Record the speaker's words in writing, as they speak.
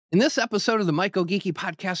In this episode of the MycoGeeky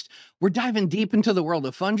Podcast, we're diving deep into the world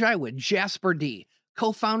of fungi with Jasper D,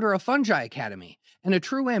 co-founder of Fungi Academy and a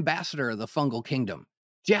true ambassador of the Fungal Kingdom.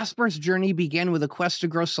 Jasper's journey began with a quest to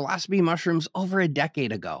grow psilocybe mushrooms over a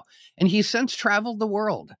decade ago, and he's since traveled the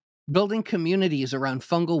world, building communities around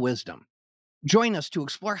fungal wisdom. Join us to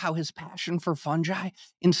explore how his passion for fungi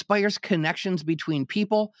inspires connections between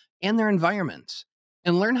people and their environments,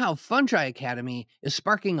 and learn how Fungi Academy is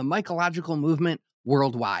sparking a mycological movement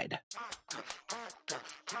worldwide.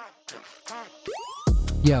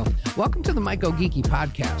 Yo, welcome to the MycoGeeky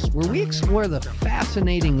Podcast, where we explore the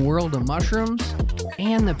fascinating world of mushrooms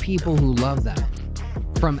and the people who love them.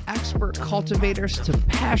 From expert cultivators to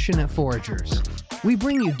passionate foragers, we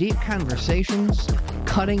bring you deep conversations,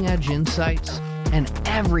 cutting-edge insights, and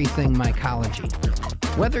everything mycology.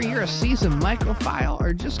 Whether you're a seasoned mycophile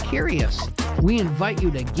or just curious, we invite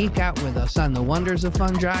you to geek out with us on the wonders of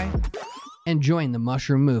fungi and join the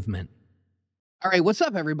mushroom movement. All right, what's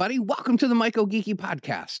up, everybody? Welcome to the MycoGeeky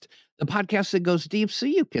Podcast, the podcast that goes deep so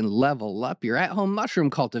you can level up your at-home mushroom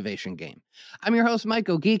cultivation game. I'm your host,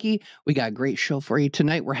 MycoGeeky. We got a great show for you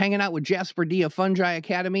tonight. We're hanging out with Jasper D of Fungi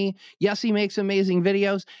Academy. Yes, he makes amazing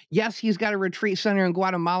videos. Yes, he's got a retreat center in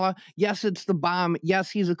Guatemala. Yes, it's the bomb. Yes,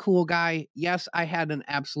 he's a cool guy. Yes, I had an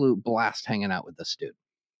absolute blast hanging out with this dude.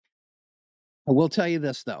 I will tell you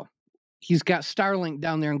this, though. He's got Starlink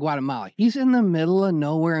down there in Guatemala. He's in the middle of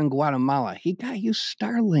nowhere in Guatemala. He got you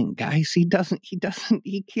Starlink, guys. He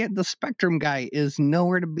can't, the Spectrum guy is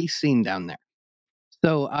nowhere to be seen down there.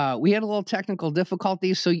 So we had a little technical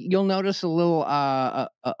difficulties. So you'll notice a little,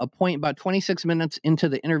 a point about 26 minutes into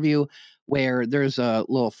the interview where there's a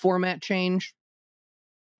little format change.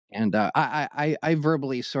 And I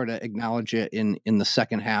verbally sort of acknowledge it in the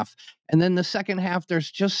second half. And then the second half,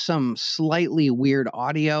 there's just some slightly weird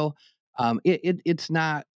audio. It's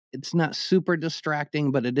not super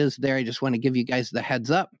distracting, but it is there. I just want to give you guys the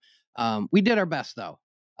heads up. We did our best, though.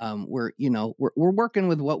 We're working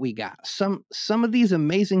with what we got. Some of these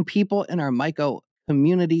amazing people in our myco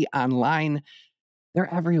community online,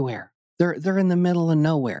 they're everywhere. They're in the middle of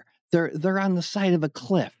nowhere. They're on the side of a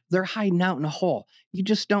cliff. They're hiding out in a hole. You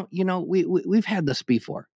just don't, we've had this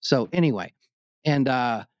before. So anyway, and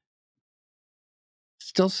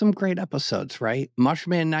still some great episodes, right?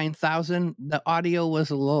 Mushman 9000, the audio was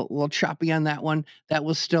a little choppy on that one. That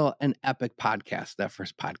was still an epic podcast, that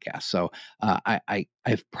first podcast. So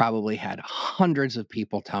I've probably had hundreds of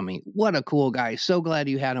people tell me, what a cool guy. So glad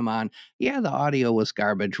you had him on. Yeah, the audio was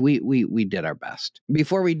garbage. We did our best.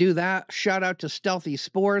 Before we do that, shout out to Stealthy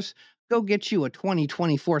Spores. Go get you a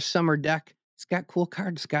 2024 summer deck. It's got cool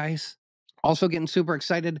cards, guys. Also getting super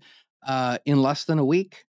excited in less than a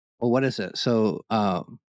week. Well, what is it? So,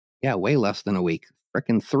 yeah, way less than a week.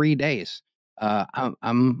 Frickin' 3 days. I'm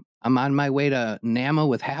on my way to NAMA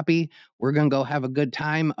with Happy. We're gonna go have a good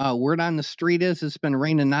time. Word on the street is it's been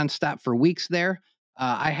raining nonstop for weeks there.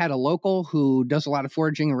 I had a local who does a lot of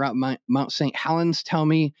foraging around Mount St. Helens tell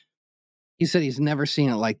me he said he's never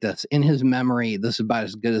seen it like this. In his memory, this is about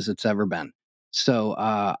as good as it's ever been. So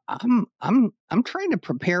I'm trying to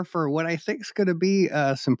prepare for what I think is going to be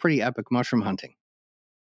some pretty epic mushroom hunting.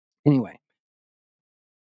 Anyway,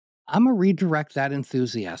 I'm gonna redirect that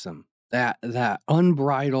enthusiasm, that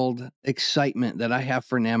unbridled excitement that I have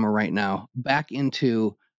for NAMA right now back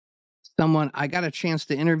into someone I got a chance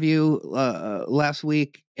to interview last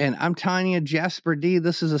week, and I'm telling you, Jasper D,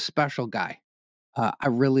 this is a special guy. I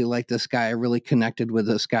really like this guy. I really connected with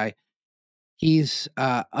this guy. He's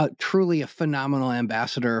truly a phenomenal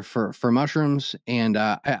ambassador for mushrooms, and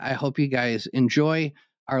I hope you guys enjoy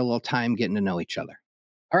our little time getting to know each other.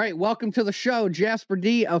 All right, welcome to the show, Jasper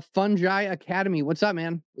D of Fungi Academy. What's up,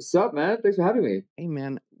 man? What's up, man? Thanks for having me. Hey,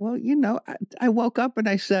 man. Well, I woke up and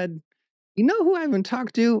I said, you know who I haven't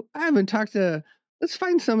talked to? I haven't talked to, let's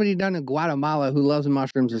find somebody down in Guatemala who loves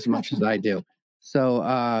mushrooms as much as I do.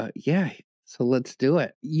 So, yeah, so let's do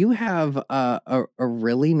it. You have a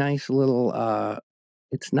really nice little,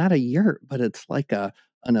 it's not a yurt, but it's like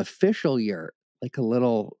an official yurt, like a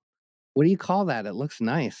little, what do you call that? It looks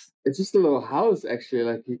nice. It's just a little house, actually.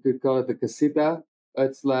 Like you could call it the casita.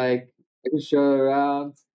 It's like I can show it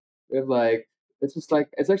around. We have like it's just like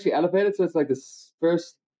it's actually elevated, so it's like this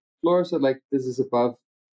first floor. So like this is above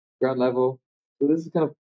ground level. So this is kind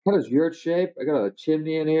of yurt shape. I got a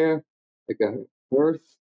chimney in here, like a hearth.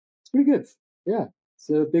 It's pretty good. Yeah, it's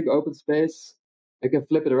a big open space. I can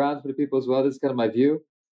flip it around for the people as well. This is kind of my view.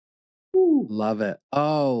 Ooh. Love it.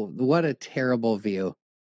 Oh, what a terrible view.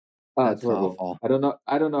 Oh, That's it's horrible. awful.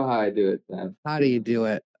 I don't know how I do it, man. How do you do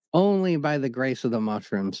it? Only by the grace of the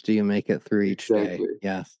mushrooms do you make it through each day. Exactly.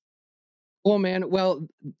 Yes. Well, man, well,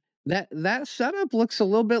 That setup looks a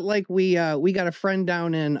little bit like we got a friend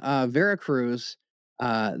down in Veracruz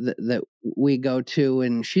that we go to,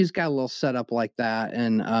 and she's got a little setup like that,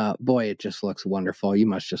 and boy, it just looks wonderful. You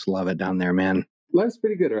must just love it down there, man. Life's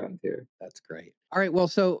pretty good around here. That's great. All right, well,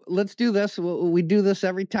 so let's do this. We do this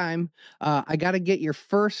every time. I got to get your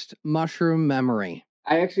first mushroom memory.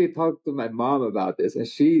 I actually talked to my mom about this, and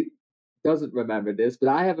she doesn't remember this, but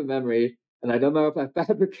I have a memory, and I don't know if I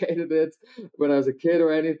fabricated it when I was a kid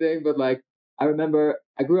or anything, but like I remember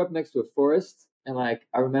I grew up next to a forest, and like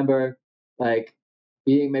I remember like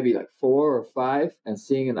being maybe like 4 or 5 and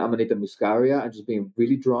seeing an Amanita muscaria and just being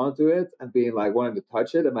really drawn to it and being like wanting to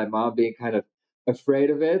touch it, and my mom being kind of afraid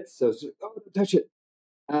of it, so she's like, "Oh, don't touch it."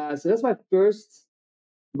 So that's my first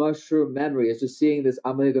mushroom memory, is just seeing this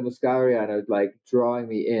Amanita muscaria and it like drawing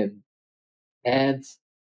me in. And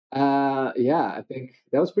yeah, I think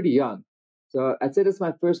that was pretty young. So I'd say that's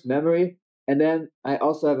my first memory. And then I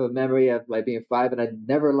also have a memory of like being 5, and I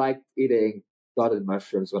never liked eating dotted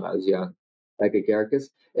mushrooms when I was young, like agaricus.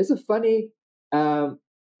 It's a funny, um,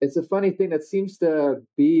 it's a funny thing that seems to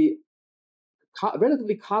be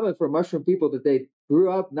relatively common for mushroom people, that they grew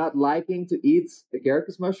up not liking to eat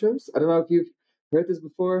agaricus mushrooms. I don't know if you've heard this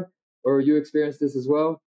before or you experienced this as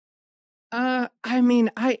well. I mean,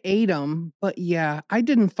 I ate them, but yeah, I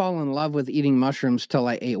didn't fall in love with eating mushrooms till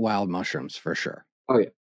I ate wild mushrooms for sure. Oh yeah,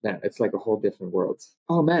 man, it's like a whole different world.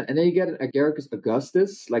 Oh man, and then you get an Agaricus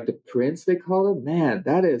augustus, like the prince they call him. Man,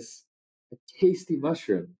 that is a tasty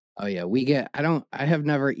mushroom. Oh yeah, I have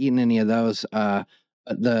never eaten any of those.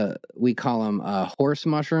 We call them horse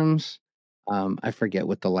mushrooms. I forget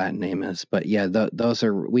what the Latin name is, but yeah,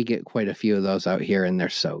 we get quite a few of those out here, and they're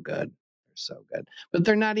so good. They're so good. But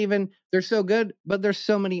they're so good, but there's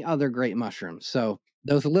so many other great mushrooms. So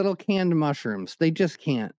those little canned mushrooms, they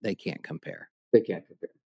can't compare. They can't compare.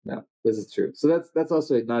 No, this is true. So that's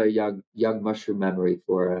also not a young mushroom memory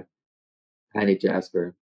for tiny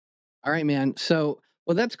Jasper. All right, man. So,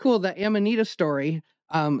 well, that's cool. That Amanita story.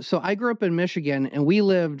 So I grew up in Michigan, and we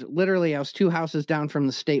lived literally, I was 2 houses down from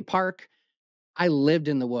the state park. I lived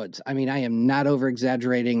in the woods. I mean, I am not over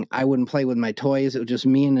exaggerating. I wouldn't play with my toys. It was just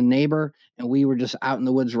me and a neighbor, and we were just out in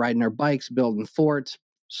the woods riding our bikes, building forts,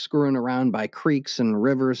 screwing around by creeks and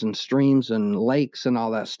rivers and streams and lakes and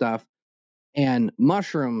all that stuff. And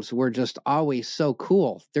mushrooms were just always so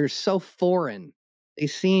cool. They're so foreign. They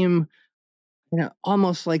seem,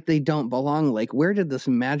 almost like they don't belong. Like, where did this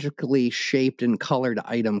magically shaped and colored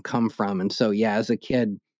item come from? And so, yeah, as a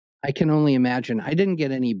kid, I can only imagine. I didn't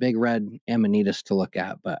get any big red amanitas to look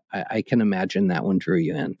at, but I can imagine that one drew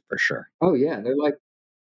you in for sure. Oh yeah, they're like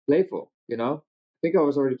playful. You know, I think I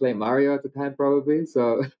was already playing Mario at the time, probably.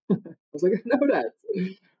 So I was like, I know that.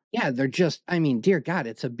 Yeah, they're just, I mean, dear God,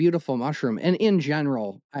 it's a beautiful mushroom. And in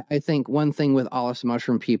general, I think one thing with all us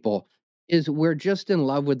mushroom people is we're just in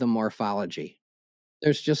love with the morphology.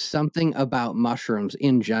 There's just something about mushrooms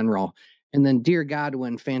in general. And then, dear God,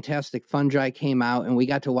 when Fantastic Fungi came out and we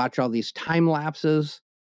got to watch all these time lapses,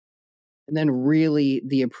 and then really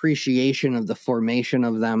the appreciation of the formation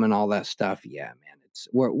of them and all that stuff. Yeah, man,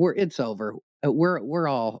 it's over. We're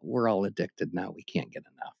all addicted now. We can't get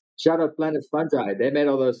enough. Shout out Planet Fungi. They made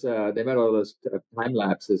all those. They made all those time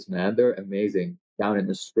lapses, man. They're amazing down in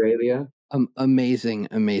Australia. Amazing,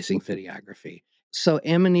 amazing videography. So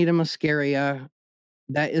Amanita muscaria,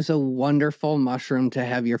 that is a wonderful mushroom to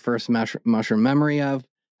have your first mushroom memory of.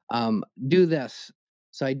 Do this.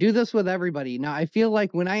 So I do this with everybody. Now I feel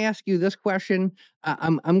like when I ask you this question,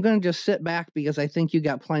 I'm going to just sit back because I think you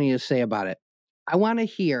got plenty to say about it. I want to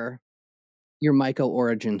hear your Myco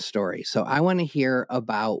origin story. So I want to hear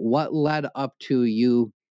about what led up to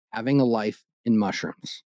you having a life in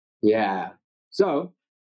mushrooms. Yeah. So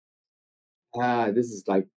this is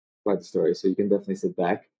like quite the story. So you can definitely sit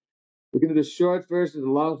back. We can do the short version,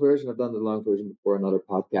 the long version. I've done the long version before in other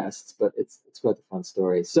podcasts, but it's quite a fun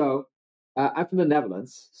story. So I'm from the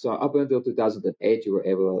Netherlands. So up until 2008, you were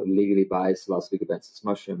able to legally buy Psilocybe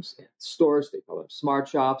mushrooms in stores. They call them smart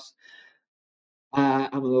shops.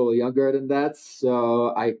 I'm a little younger than that,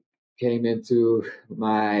 so I came into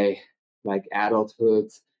my like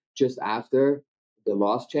adulthood just after the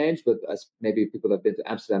laws changed. But as maybe people that have been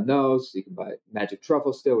to Amsterdam knows, you can buy magic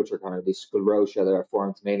truffles still, which are kind of these sclerotia that are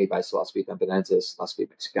formed mainly by Psilocybe campenensis, Psilocybe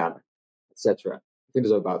mexicana, etc. I think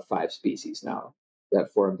there's about 5 species now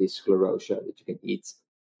that form these sclerotia that you can eat.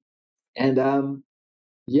 And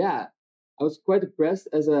yeah, I was quite depressed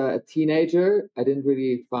as a teenager. I didn't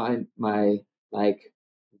really find like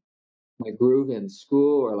my groove in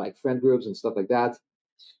school or like friend groups and stuff like that.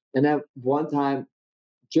 And then one time,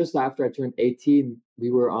 just after I turned 18,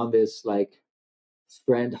 we were on this like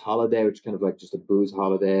friend holiday, which is kind of like just a booze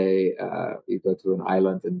holiday. You go to an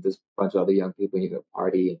island and there's a bunch of other young people and you go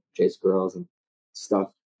party and chase girls and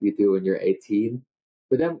stuff you do when you're 18.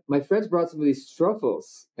 But then my friends brought some of these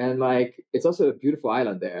truffles, and like it's also a beautiful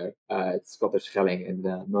island there. It's called the Schelling in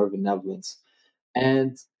the northern Netherlands.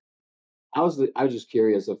 And I was just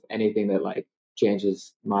curious of anything that like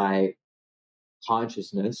changes my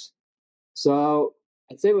consciousness. So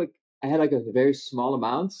I'd say like I had like a very small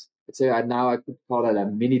amount. I'd say now I could call that a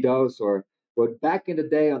mini dose, or what back in the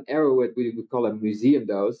day on Arrowwood we would call a museum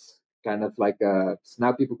dose, kind of like so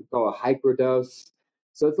now people could call a hyper dose.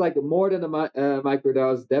 So it's like more than a micro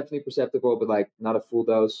dose, definitely perceptible, but like not a full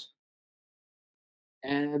dose.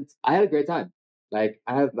 And I had a great time. Like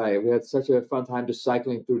we had such a fun time just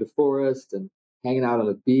cycling through the forest and hanging out on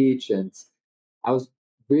the beach, and I was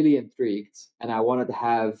really intrigued, and I wanted to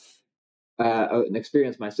have an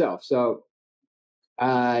experience myself. So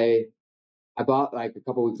I I bought like a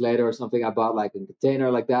couple weeks later or something. I bought like a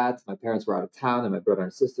container like that. My parents were out of town, and my brother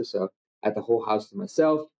and sister, so I had the whole house to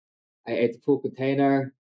myself. I ate the full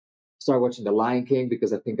container. Started watching The Lion King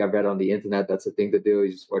because I think I read on the internet that's a thing to do.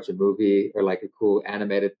 You just watch a movie or like a cool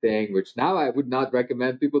animated thing, which now I would not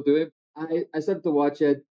recommend people doing. I started to watch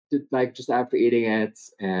it like just after eating it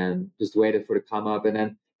and just waited for it to come up. And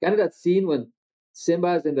then kind of that scene when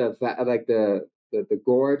Simba is in like the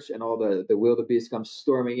gorge and all the wildebeest come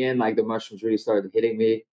storming in, like the mushrooms really started hitting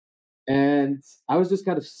me. And I was just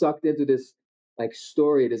kind of sucked into this like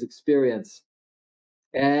story, this experience.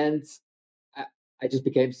 And I, I just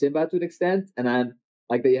became Simba to an extent, and then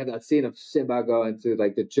like they have that scene of Simba going to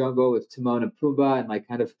like the jungle with Timon and Pumbaa, and like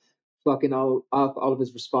kind of fucking all of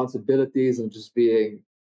his responsibilities and just being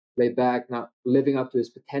laid back, not living up to his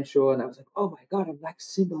potential. And I was like, oh my god, I'm like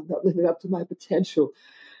Simba, I'm not living up to my potential.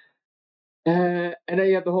 And then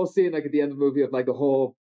you have the whole scene, like at the end of the movie, of like the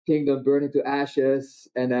whole kingdom burning to ashes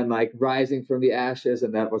and then like rising from the ashes,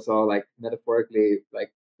 and that was all like metaphorically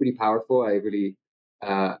like pretty powerful. I really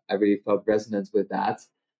felt resonance with that.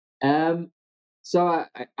 Um, so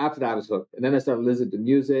after that I was hooked, and then I started listening to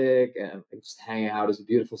music and like, just hanging out. It was a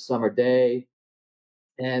beautiful summer day,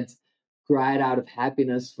 and cried out of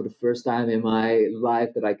happiness for the first time in my life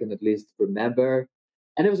that I can at least remember.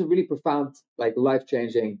 And it was a really profound, like life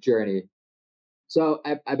changing journey. So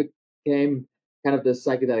I became kind of the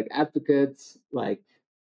psychedelic advocate. Like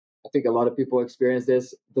I think a lot of people experience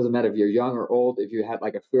this. It doesn't matter if you're young or old. If you had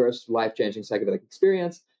like a first life changing psychedelic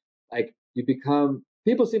experience, like you become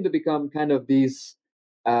people seem to become kind of these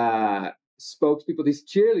uh, spokespeople, these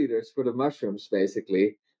cheerleaders for the mushrooms,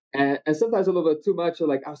 basically. And sometimes a little bit too much. So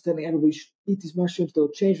like I was telling everybody, should eat these mushrooms;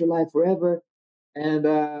 they'll change your life forever. And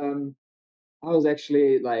I was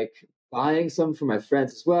actually like buying some for my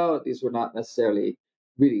friends as well. These were not necessarily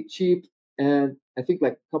really cheap. And I think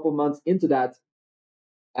like a couple months into that,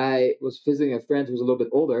 I was visiting a friend who was a little bit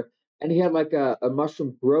older, and he had like a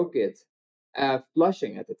mushroom grow kit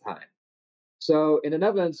flushing at the time. So in the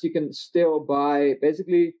Netherlands, you can still buy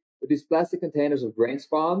basically these plastic containers of grain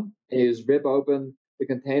spawn, and you just rip open the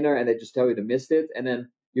container, and they just tell you to mist it, and then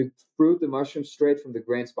you fruit the mushrooms straight from the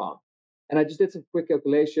grain spawn. And I just did some quick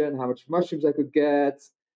calculation how much mushrooms I could get,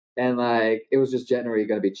 and like it was just generally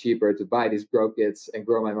going to be cheaper to buy these grow kits and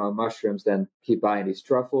grow my own mushrooms than keep buying these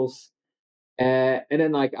truffles. And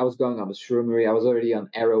then like I was going on the shroomery, I was already on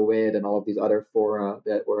Arrowhead and all of these other fora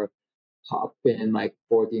that were popping like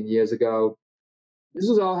 14 years ago. This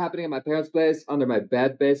was all happening at my parents' place under my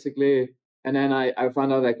bed, basically. And then I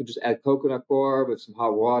found out I could just add coconut coir with some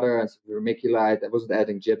hot water and some vermiculite. I wasn't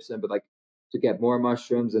adding gypsum, but like to get more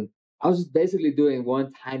mushrooms. And I was just basically doing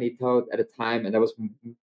one tiny toad at a time, and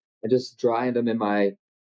and just drying them in my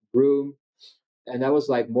room. And that was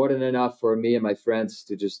like more than enough for me and my friends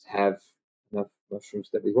to just have enough mushrooms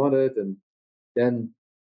that we wanted. And then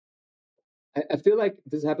I feel like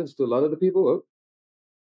this happens to a lot of the people.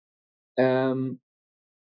 Um,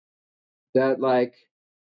 that like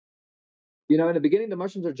in the beginning, the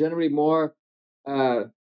mushrooms are generally more uh,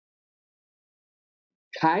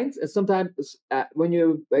 kind, and sometimes when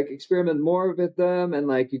you like experiment more with them and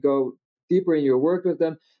like you go deeper in your work with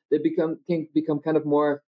them, they can become kind of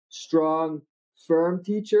more strong, firm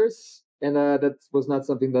teachers. And that was not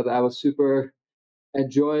something that I was super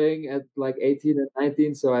enjoying at like 18 and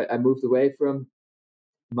 19. So I moved away from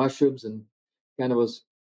mushrooms and kind of was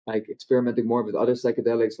like experimenting more with other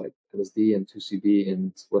psychedelics like LSD and 2CB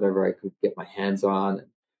and whatever I could get my hands on. And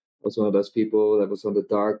I was one of those people that was on the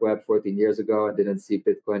dark web 14 years ago and didn't see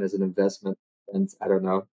Bitcoin as an investment. And I don't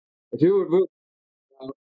know. If you remove,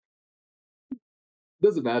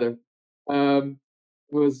 doesn't matter. It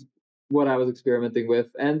was what I was experimenting with.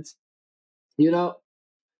 And, you know,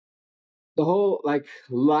 the whole like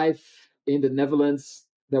life in the Netherlands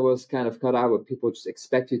that was kind of cut out, what people just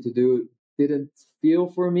expect you to do, didn't feel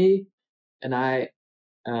for me. And I,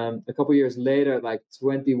 a couple years later, like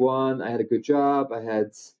 21, I had a good job. I had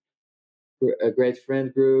a great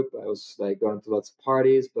friend group. I was like going to lots of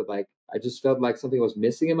parties, but like I just felt like something was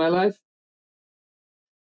missing in my life.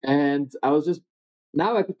 And I was just,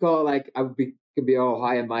 now I could call it like I would be could be all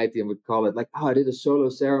high and mighty and would call it like, oh, I did a solo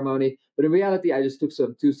ceremony. But in reality, I just took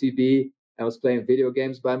some 2CB and was playing video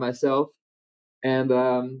games by myself. And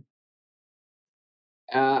I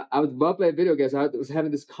was while playing video games, I was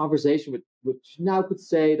having this conversation with, which now could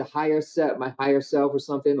say the higher self, my higher self or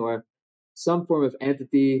something, or some form of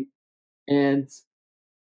entity. And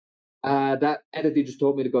that entity just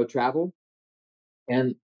told me to go travel.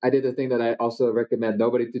 And I did the thing that I also recommend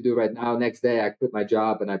nobody to do right now. Next day, I quit my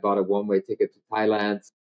job and I bought a one-way ticket to Thailand.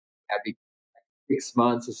 Every 6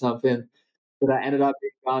 months or something. But I ended up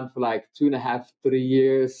being gone for like 2.5, 3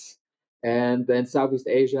 years. And then Southeast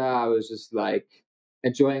Asia, I was just like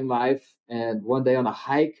enjoying life. And one day on a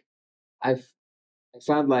hike, I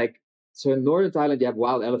found like, so in northern Thailand, you have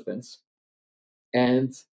wild elephants.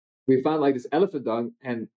 And we found like this elephant dung,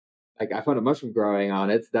 and like I found a mushroom growing on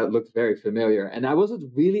it that looked very familiar. And I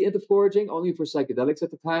wasn't really into foraging, only for psychedelics at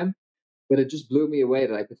the time, but it just blew me away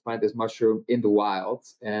that I could find this mushroom in the wild.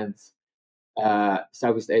 And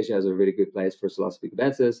Southeast Asia is a really good place for Psilocybe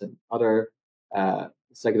cubensis and other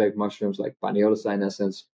psychedelic mushrooms like Paniola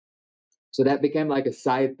sinessence. So that became like a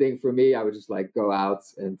side thing for me. I would just like go out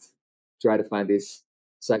and try to find these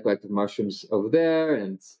psychoactive mushrooms over there.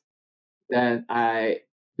 And then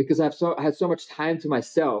because I had so much time to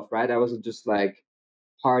myself, right? I wasn't just like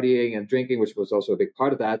partying and drinking, which was also a big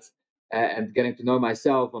part of that, and getting to know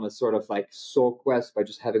myself on a sort of like soul quest by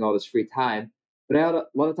just having all this free time. But I had a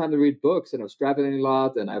lot of time to read books, and I was traveling a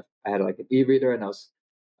lot, and I had like an e-reader, and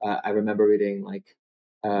I remember reading like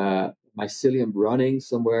MYCELIUM running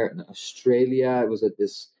somewhere in Australia. It was at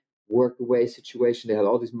this workaway situation. They had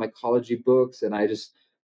all these mycology books, and I just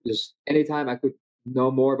anytime I could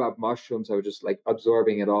know more about mushrooms, I was just like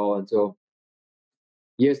absorbing it all until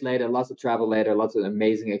years later, lots of travel later, lots of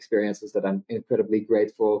amazing experiences that I'm incredibly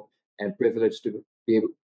grateful and privileged to be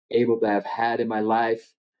able to have had in my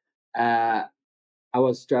life. Uh, I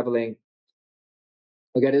was traveling.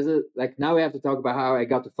 Okay, this is like now we have to talk about how I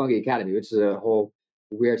got to Fungi Academy, which is a whole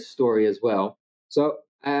weird story as well. So,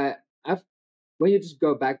 I've, when you just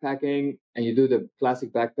go backpacking and you do the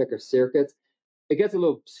classic backpacker circuit, it gets a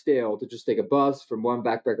little stale to just take a bus from one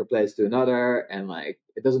backpacker place to another, and like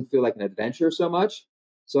it doesn't feel like an adventure so much.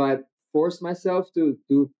 So I forced myself to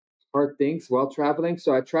do hard things while traveling.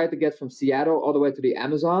 So I tried to get from Seattle all the way to the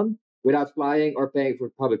Amazon without flying or paying for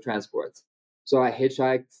public transport. So I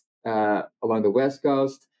hitchhiked along the West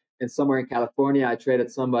Coast, and somewhere in California, I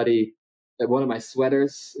traded somebody one of my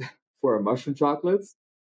sweaters for a mushroom chocolate,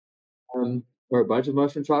 or a bunch of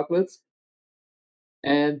mushroom chocolates,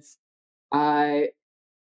 and I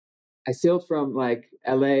I sailed from like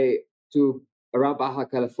LA to around Baja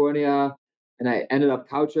California, and I ended up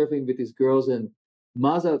couch surfing with these girls in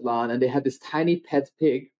Mazatlan, and they had this tiny pet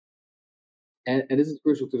pig. And this is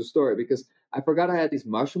crucial to the story because I forgot I had these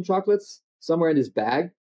mushroom chocolates somewhere in this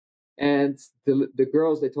bag, and the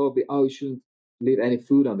girls they told me, oh, you shouldn't leave any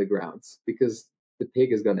food on the ground because the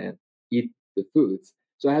pig is gonna eat the foods.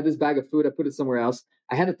 So I had this bag of food. I put it somewhere else.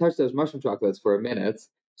 I hadn't touched those mushroom chocolates for a minute,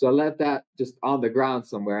 so I left that just on the ground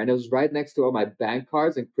somewhere, and it was right next to all my bank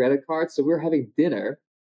cards and credit cards. So we were having dinner,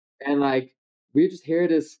 and like we just hear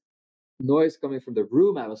this noise coming from the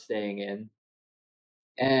room I was staying in,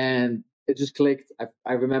 and it just clicked.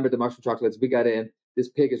 I remember the mushroom chocolates. We got in. This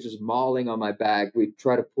pig is just mauling on my back. We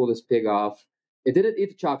try to pull this pig off. It didn't eat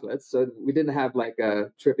the chocolates, so we didn't have like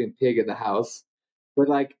a tripping pig in the house. But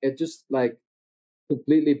like it just like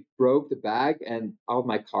completely broke the bag and all of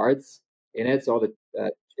my cards in it. So all the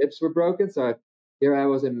chips were broken. So here I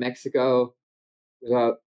was in Mexico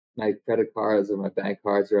without my credit cards or my bank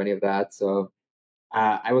cards or any of that. So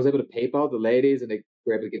I was able to PayPal the ladies, and they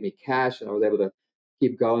were able to give me cash, and I was able to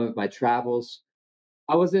keep going with my travels.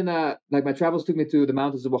 I was in like my travels took me to the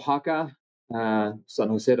mountains of Oaxaca, San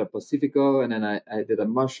Jose del Pacifico, and then I did a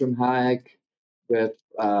mushroom hike with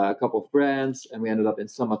a couple of friends, and we ended up in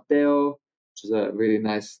San Mateo, which is a really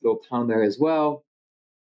nice little town there as well.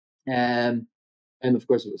 And and of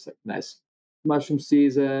course it was like nice mushroom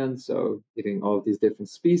season, so eating all of these different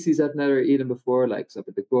species I've never eaten before, like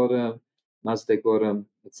Sapotecorum, Mazatecorum,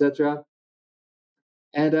 etc.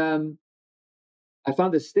 And I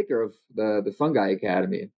found this sticker of the Fungi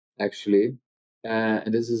Academy actually,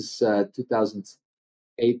 and this is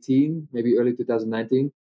 2018, maybe early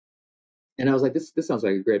 2019. And I was like, this sounds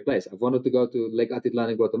like a great place. I've wanted to go to Lake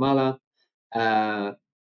Atitlan in Guatemala. Uh,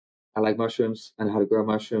 I like mushrooms and how to grow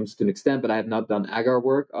mushrooms to an extent, but I have not done agar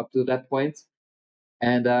work up to that point.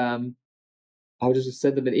 And I would just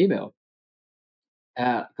send them an email.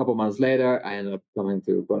 A couple months later, I ended up coming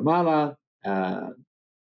to Guatemala.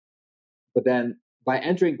 But then by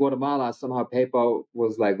entering Guatemala, somehow PayPal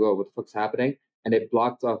was like, whoa, what the fuck's happening? And they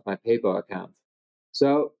blocked off my PayPal account.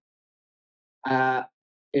 So uh,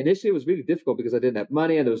 initially it was really difficult because I didn't have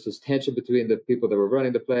money and there was this tension between the people that were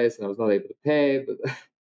running the place and I was not able to pay.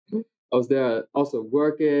 But I was there also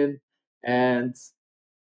working. And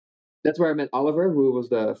that's where I met Oliver, who was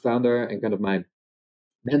the founder and kind of my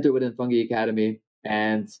mentor within Fungi Academy.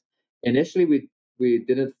 And initially, we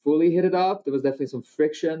didn't fully hit it off. There was definitely some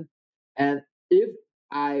friction. And if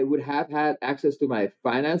I would have had access to my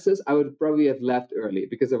finances, I would probably have left early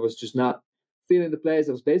because I was just not feeling the place.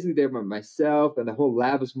 I was basically there by myself, and the whole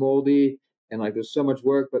lab was moldy, and like there's so much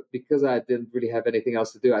work. But because I didn't really have anything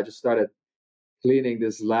else to do, I just started cleaning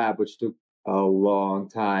this lab, which took a long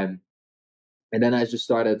time. And then I just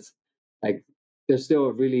started like there's still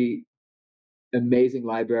a really amazing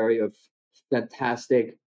library of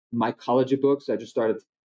fantastic mycology books. I just started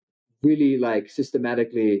really like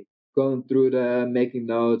systematically going through them, making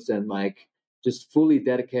notes, and like just fully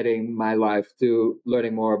dedicating my life to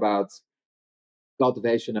learning more about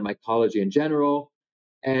cultivation and mycology in general.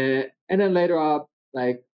 And then later up,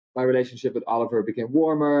 like my relationship with Oliver became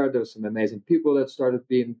warmer. There was some amazing people that started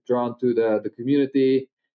being drawn to the community.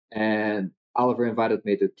 And Oliver invited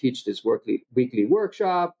me to teach this weekly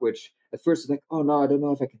workshop, which at first was like, oh no, I don't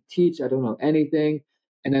know if I can teach. I don't know anything.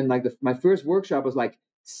 And then like my first workshop was like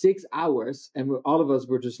 6 hours, and all of us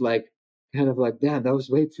were just like, kind of like, damn, that was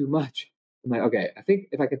way too much. I'm like, okay, I think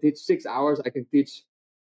if I can teach 6 hours, I can teach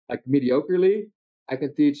like mediocrely. I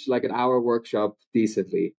can teach like an hour workshop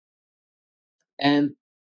decently. And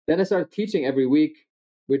then I started teaching every week,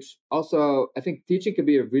 which also I think teaching can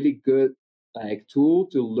be a really good like tool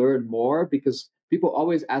to learn more because people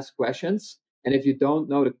always ask questions. And if you don't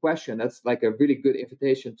know the question, that's like a really good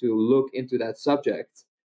invitation to look into that subject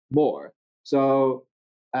more. So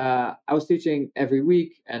I was teaching every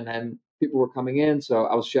week, and then people were coming in. So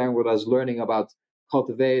I was sharing what I was learning about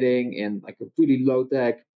cultivating in like a really low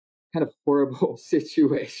tech, kind of horrible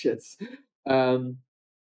situations. Um,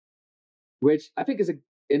 which I think is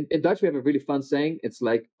in Dutch we have a really fun saying. It's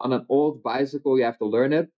like on an old bicycle you have to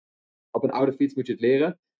learn it. Op een oude fiets moet je het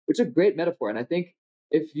leren, which is a great metaphor. And I think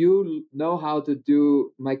if you know how to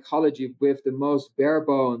do mycology with the most bare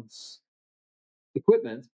bones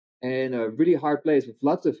equipment in a really hard place with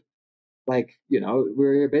lots of like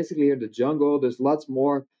we're basically here in the jungle. There's lots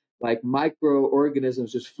more like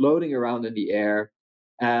microorganisms just floating around in the air.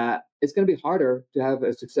 It's going to be harder to have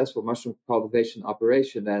a successful mushroom cultivation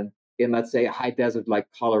operation than in, let's say, a high desert like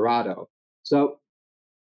Colorado. So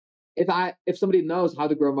if somebody knows how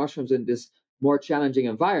to grow mushrooms in this more challenging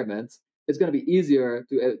environment, it's going to be easier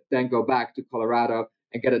to then go back to Colorado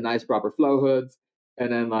and get a nice proper flow hood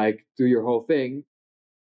and then like do your whole thing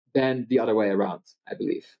than the other way around, I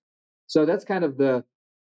believe. So that's kind of the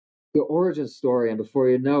origin story. And before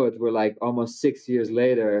you know it, we're like almost 6 years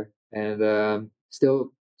later, and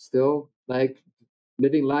still like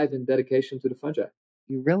living life in dedication to the fungi.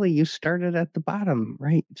 You started at the bottom,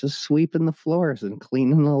 right? Just sweeping the floors and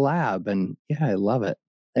cleaning the lab, and yeah, I love it.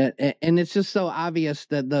 And it's just so obvious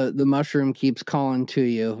that the mushroom keeps calling to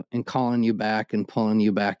you and calling you back and pulling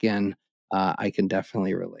you back in. I can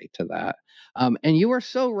definitely relate to that. And you are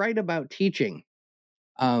so right about teaching.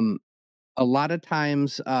 Um, a lot of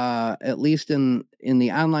times, at least in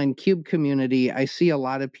the online cube community, I see a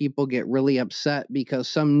lot of people get really upset because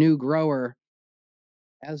some new grower,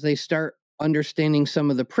 as they start understanding some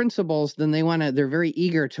of the principles, then they're very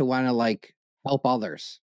eager to want to like help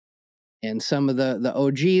others. And some of the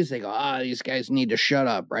OGs, they go, these guys need to shut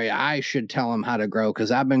up, right? I should tell them how to grow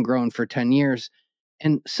because I've been growing for 10 years.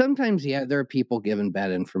 And sometimes, yeah, there are people giving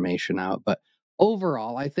bad information out. But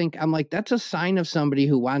overall, I think I'm like, that's a sign of somebody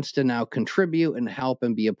who wants to now contribute and help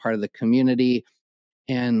and be a part of the community.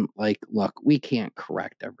 And like, look, we can't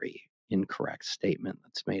correct every incorrect statement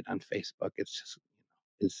that's made on Facebook. It's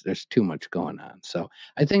just, there's too much going on. So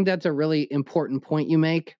I think that's a really important point you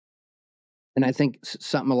make. And I think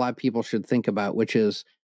something a lot of people should think about, which is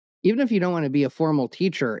even if you don't want to be a formal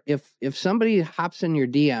teacher, if somebody hops in your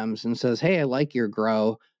DMs and says, "Hey, I like your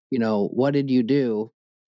grow, what did you do?"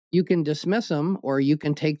 You can dismiss them, or you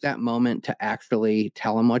can take that moment to actually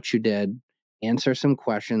tell them what you did, answer some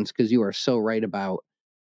questions, because you are so right about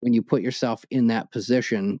when you put yourself in that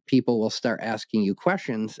position, people will start asking you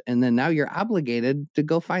questions, and then now you're obligated to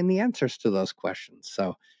go find the answers to those questions.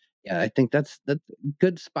 So Yeah, I think that's a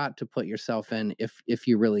good spot to put yourself in if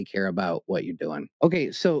you really care about what you're doing.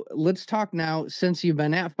 Okay, so let's talk now. Since you've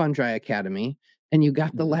been at Fungi Academy and you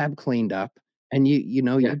got the lab cleaned up, and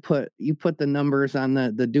Yeah. you put the numbers on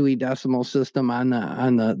the Dewey Decimal System on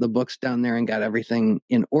the books down there and got everything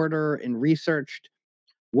in order and researched.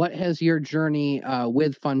 What has your journey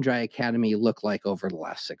with Fungi Academy looked like over the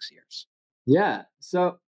last 6 years? Yeah.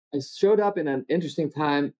 So I showed up in an interesting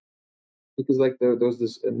time because like there was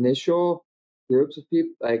this initial groups of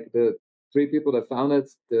people, like the three people that founded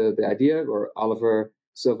the idea were Oliver,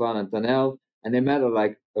 Sylvan, and Tanel, and they met at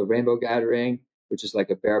like a rainbow gathering, which is like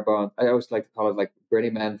a bare bone. I always like to call it like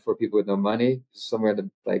Burning Man for people with no money, somewhere in the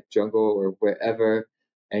like jungle or wherever,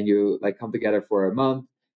 and you like come together for a month,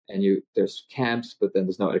 and there's camps, but then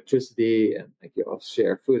there's no electricity, and like you all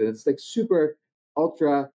share food, and it's like super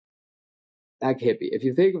ultra like hippie. If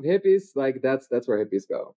you think of hippies, like that's where hippies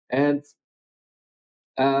go, and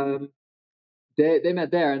um, they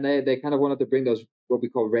met there, and they kind of wanted to bring those what we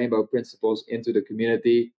call rainbow principles into the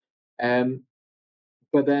community. Um,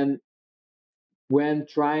 but then when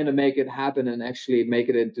trying to make it happen and actually make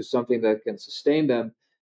it into something that can sustain them,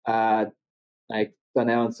 uh, like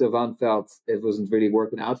Daniel and Sylvain felt it wasn't really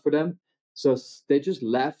working out for them. So they just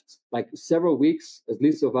left like several weeks, at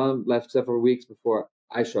least Sylvain left several weeks before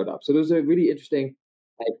I showed up. So there was a really interesting,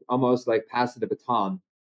 like almost like passing the baton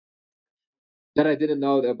that I didn't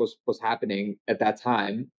know that was happening at that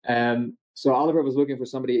time. So Oliver was looking for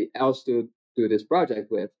somebody else to do this project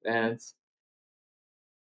with, and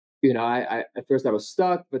I at first I was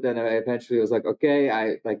stuck, but then I eventually was like, okay,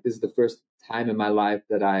 I like this is the first time in my life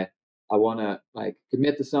that I want to like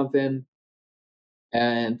commit to something.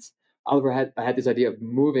 And Oliver I had this idea of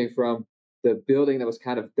moving from the building that was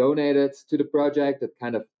kind of donated to the project that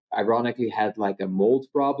kind of ironically had like a mold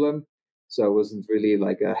problem. So it wasn't really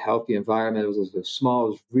like a healthy environment. It was small.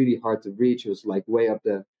 It was really hard to reach. It was like way up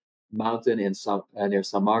the mountain near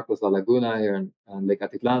San Marcos La Laguna here in Lake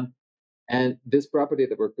Atitlan. And this property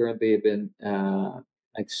that we're currently been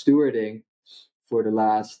like stewarding for the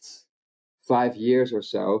last 5 years or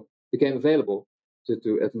so became available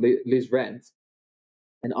to at least rent.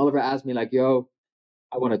 And Oliver asked me like, "Yo,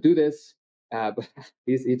 I want to do this," but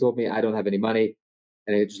he told me I don't have any money,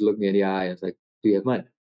 and he just looked me in the eye and was like, "Do you have money?"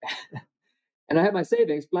 And I had my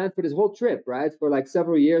savings planned for this whole trip, right? For like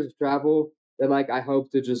several years of travel that like I hope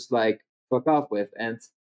to just like fuck off with. And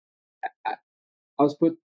I, I was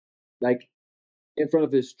put like in front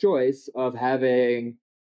of this choice of having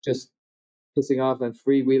just pissing off and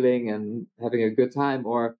freewheeling and having a good time,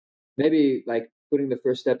 or maybe like putting the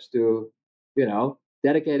first steps to,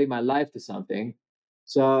 dedicating my life to something.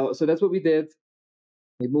 So that's what we did.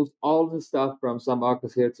 We moved all of the stuff from San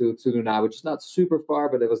Marcos here to Luna, which is not super far,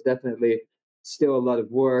 but it was definitely still a lot of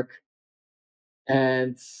work.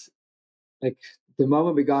 And like the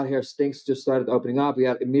moment we got here, things just started opening up. We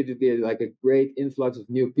had immediately like a great influx of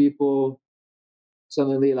new people.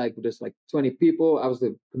 Suddenly like there's like 20 people. I was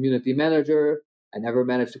the community manager. I never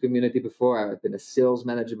managed a community before. I've been a sales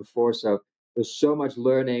manager before. So there's so much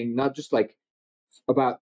learning, not just like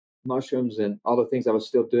about mushrooms and all the things I was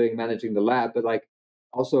still doing managing the lab, but like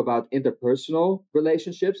also about interpersonal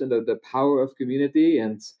relationships and the power of community.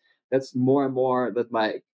 And that's more and more that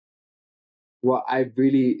like what I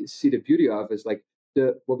really see the beauty of is like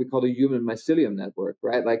the what we call the human mycelium network,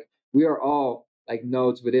 right? Like we are all like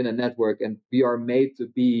nodes within a network, and we are made to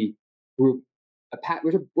be group a pack.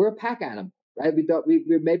 We're a pack animal, right?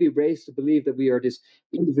 We're maybe raised to believe that we are this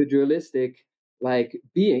individualistic like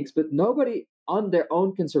beings, but nobody on their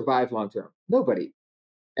own can survive long term. Nobody,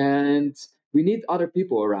 and we need other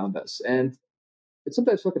people around us, and it's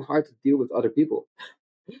sometimes fucking hard to deal with other people.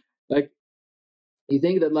 Like you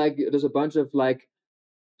think that like there's a bunch of like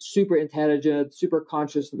super intelligent, super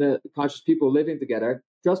conscious people living together.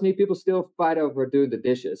 Trust me, people still fight over doing the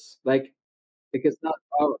dishes. Like it's not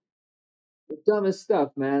the dumbest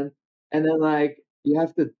stuff, man. And then like you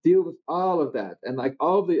have to deal with all of that and like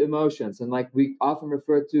all of the emotions. And like we often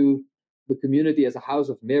refer to the community as a house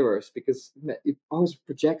of mirrors because it always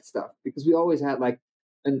project stuff. Because we always had like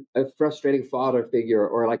a frustrating father figure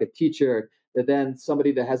or like a teacher that then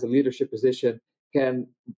somebody that has a leadership position can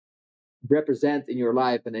represent in your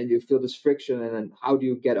life, and then you feel this friction, and then how do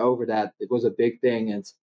you get over that? It was a big thing. And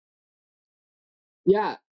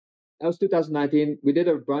yeah, that was 2019. We did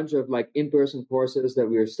a bunch of like in-person courses that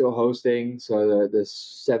we are still hosting. So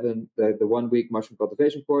the 1 week mushroom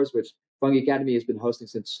cultivation course, which Fungi Academy has been hosting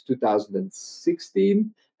since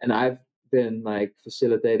 2016, and I've been like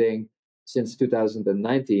facilitating since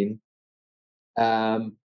 2019.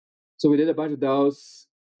 um so we did a bunch of those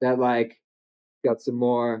that like got some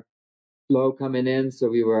more flow coming in, so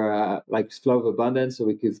we were like flow of abundance, so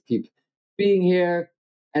we could keep being here.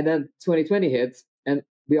 And then 2020 hit, and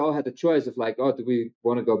we all had the choice of like, oh, do we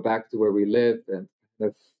want to go back to where we lived and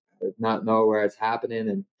kind of not know where it's happening?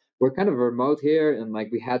 And we're kind of remote here, and like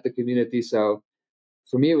we had the community, so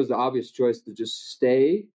for me it was the obvious choice to just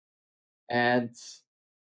and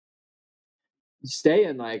stay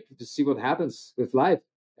and like just see what happens with life.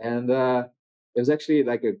 And it was actually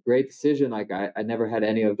like a great decision. Like I never had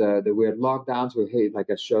any of the weird lockdowns. We're here, like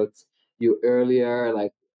I showed you earlier,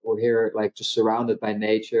 like we're here like just surrounded by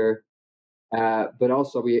nature. But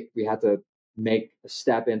also we had to make a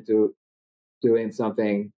step into doing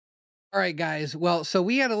something. All right, guys. Well, so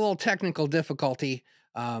we had a little technical difficulty.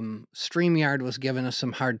 StreamYard was giving us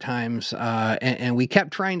some hard times, and we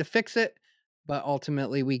kept trying to fix it, but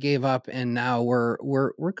ultimately we gave up, and now we're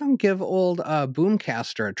gonna give old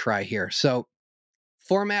Boomcaster a try here. So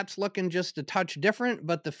format's looking just a touch different,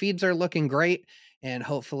 but the feeds are looking great, and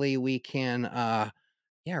hopefully we can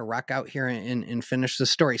rock out here and finish the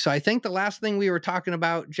story. So I think the last thing we were talking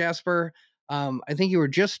about, Jasper, I think you were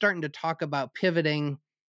just starting to talk about pivoting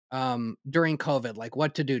during COVID, like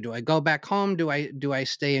what to do. Do I go back home? Do I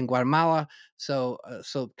stay in Guatemala? So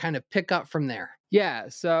kind of pick up from there. Yeah,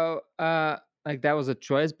 so like that was a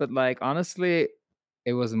choice, but like honestly,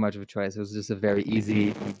 it wasn't much of a choice. It was just a very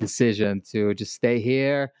easy decision to just stay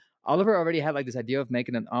here. Oliver already had like this idea of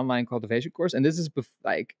making an online cultivation course, and this is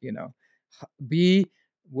like, you know, we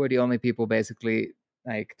were the only people basically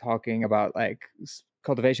like talking about like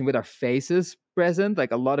cultivation with our faces present.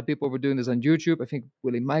 Like a lot of people were doing this on YouTube. I think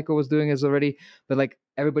Willie Michael was doing this already, but like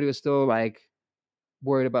everybody was still like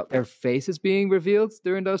worried about their faces being revealed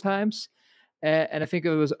during those times. And I think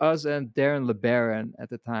it was us and Darren LeBaron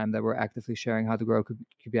at the time that were actively sharing how to grow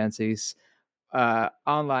cubensis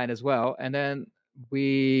online as well. And then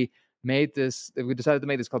we decided to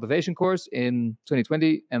make this cultivation course in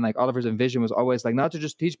 2020. And like Oliver's vision was always like not to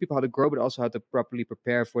just teach people how to grow, but also how to properly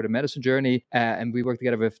prepare for the medicine journey. And we worked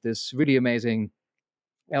together with this really amazing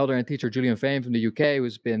elder and teacher Julian Fame from the UK,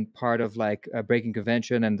 who's been part of like breaking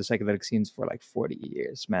convention and the psychedelic scenes for like 40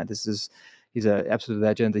 years. Man, he's an absolute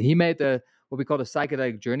legend. And he made what we call the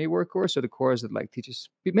psychedelic journey work course. So the course that like teaches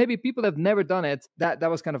maybe people that have never done it. That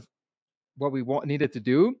was kind of what we needed to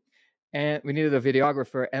do, and we needed a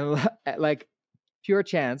videographer. And like pure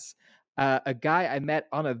chance, a guy I met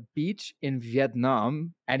on a beach in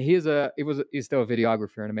Vietnam, and he's still a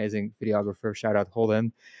videographer, an amazing videographer. Shout out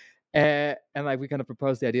Holden. And like we kind of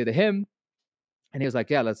proposed the idea to him, and he was like,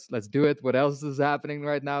 "Yeah, let's do it. What else is happening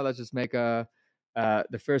right now? Let's just make the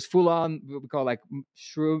first full on what we call like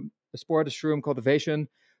shroom cultivation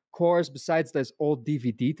course. Besides those old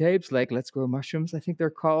DVD tapes, like Let's Grow Mushrooms, I think they're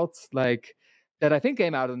called, like that I think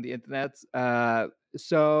came out on the internet.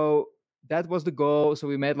 So that was the goal. So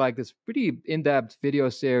we made like this pretty in-depth video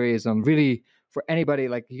series on really for anybody.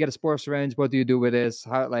 Like you get a spore syringe, what do you do with this?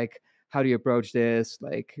 How do you approach this?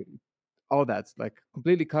 Like all that's like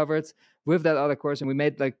completely covered with that other course. And we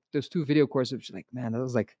made like those 2 video courses, which like, man, that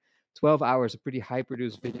was like 12 hours of pretty high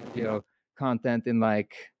produced video content in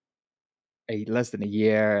like less than a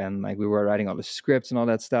year. And like we were writing all the scripts and all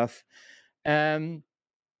that stuff.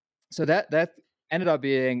 So that ended up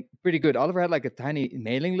being pretty good. Oliver had like a tiny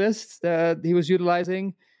mailing list that he was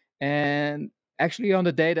utilizing. And actually on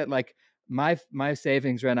the day that like my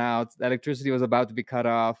savings ran out, the electricity was about to be cut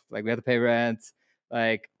off, like we had to pay rent,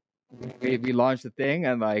 like we launched the thing,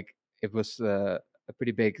 and like it was a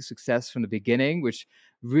pretty big success from the beginning, which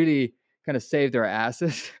really kind of saved our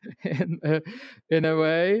asses in a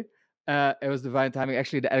way. It was divine timing.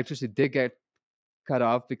 Actually, the electricity did get cut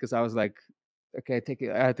off because I was like, okay,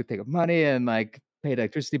 I had to take up money and like pay the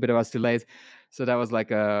electricity, but it was too late. So that was like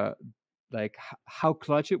how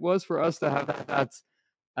clutch it was for us to have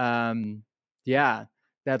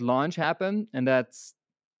that launch happen, and that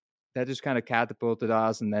just kind of catapulted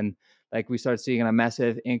us. And then like we started seeing a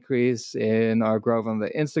massive increase in our growth on the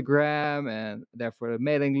Instagram and therefore the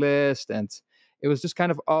mailing list. And it was just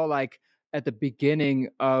kind of all like at the beginning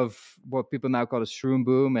of what people now call the shroom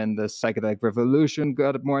boom, and the psychedelic revolution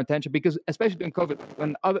got more attention because especially during COVID,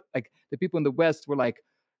 when other like the people in the West were like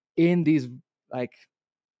in these like,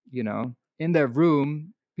 you know, in their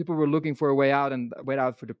room, people were looking for a way out and a way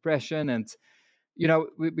out for depression. And you know,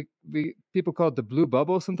 we people call it the blue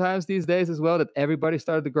bubble sometimes these days as well, that everybody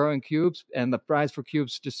started growing cubes and the price for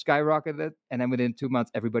cubes just skyrocketed. And then within 2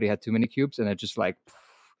 months, everybody had too many cubes and it just like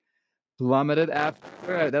plummeted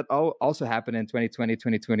after. That also happened in 2020,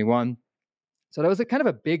 2021. So that was a kind of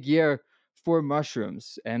a big year for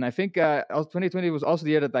mushrooms. And I think 2020 was also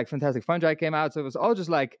the year that like Fantastic Fungi came out. So it was all just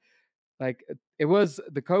like it was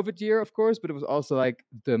the COVID year, of course, but it was also like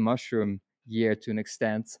the mushroom year to an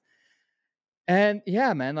extent. And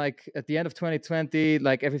yeah, man, like at the end of 2020,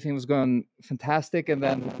 like everything was going fantastic, and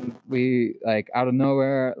then we, like, out of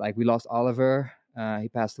nowhere, like we lost Oliver. He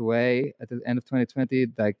passed away at the end of 2020,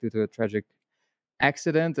 like due to a tragic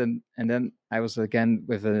accident. And then I was again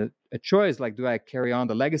with a choice, like, do I carry on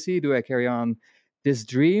the legacy? Do I carry on this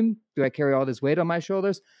dream? Do I carry all this weight on my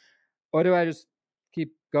shoulders? Or do I just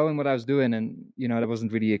keep going what I was doing? And, that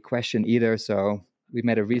wasn't really a question either. So we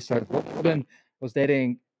made a restart. Then was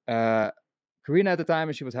dating Karina at the time,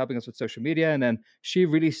 and she was helping us with social media. And then she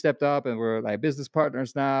really stepped up, and we're like business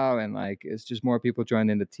partners now. And like, it's just more people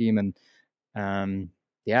joined in the team. And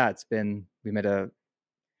yeah, it's been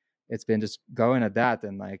just going at that,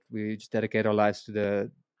 and like we just dedicate our lives to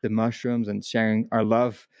the mushrooms and sharing our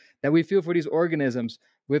love that we feel for these organisms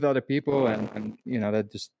with other people. And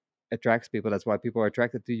that just attracts people. That's why people are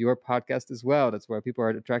attracted to your podcast as well. That's why people are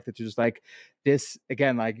attracted to just like this,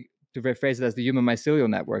 again, like to rephrase it as the human mycelial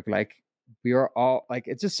network. Like we are all like,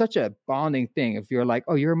 it's just such a bonding thing. If you're like,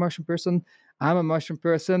 oh, you're a mushroom person, I'm a mushroom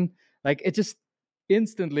person, like it just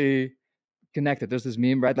instantly connected. There's this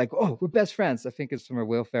meme, right? Like, oh, we're best friends. I think it's from a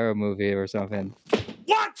Will Ferrell movie or something.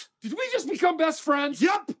 What? Did we just become best friends?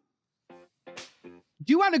 Yup. Do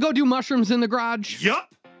you want to go do mushrooms in the garage? Yup.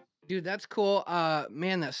 Dude, that's cool.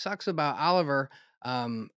 Man, that sucks about Oliver.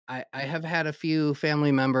 I have had a few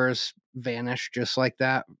family members vanish just like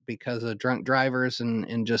that because of drunk drivers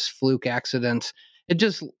and just fluke accidents.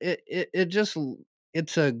 It's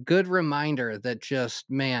a good reminder that just,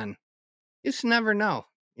 man, you just never know.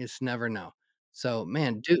 You just never know. So,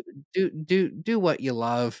 man, do what you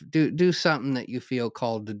love. Do something that you feel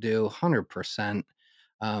called to do. 100%.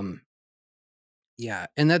 Yeah,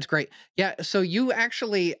 and that's great. Yeah, so you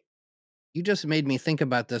just made me think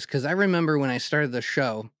about this, because I remember when I started the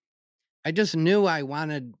show, I just knew I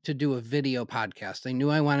wanted to do a video podcast. I knew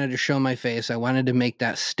I wanted to show my face. I wanted to make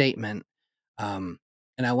that statement. And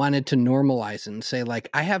I wanted to normalize and say, like,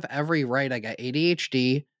 I have every right. I got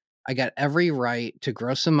ADHD. I got every right to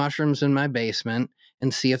grow some mushrooms in my basement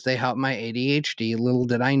and see if they help my ADHD. Little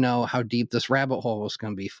did I know how deep this rabbit hole was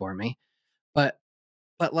going to be for me. But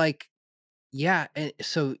like, yeah.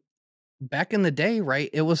 So back in the day,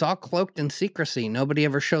 right, it was all cloaked in secrecy. Nobody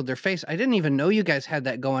ever showed their face. I didn't even know you guys had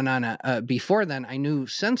that going on before then. I knew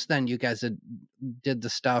since then you guys did the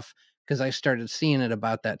stuff because I started seeing it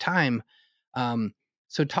about that time.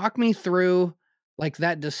 So talk me through like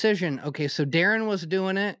that decision. Okay, so Darren was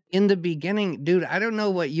doing it in the beginning. Dude, I don't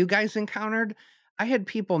know what you guys encountered. I had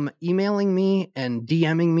people emailing me and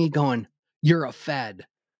DMing me going, "You're a fed.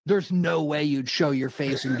 There's no way you'd show your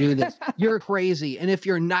face and do this. You're crazy. And if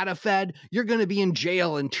you're not a fed, you're going to be in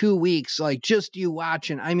jail in 2 weeks. Like, just you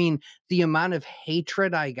watching." I mean, the amount of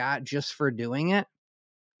hatred I got just for doing it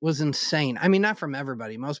was insane. I mean, not from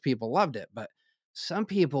everybody. Most people loved it, but some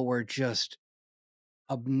people were just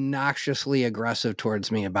obnoxiously aggressive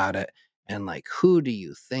towards me about it. And like, who do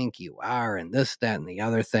you think you are? And this, that, and the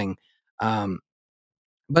other thing. But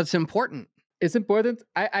it's important. It's important.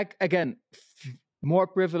 I again, more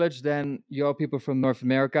privileged than your people from North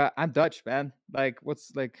America. I'm Dutch, man. Like,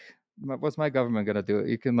 what's my government gonna do?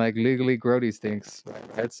 You can like legally grow these things,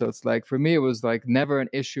 right? So it's like, for me, it was like never an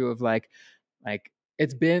issue of like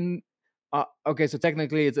it's been okay. So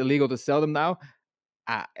technically, it's illegal to sell them now.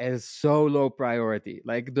 It's so low priority,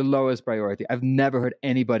 like the lowest priority. I've never heard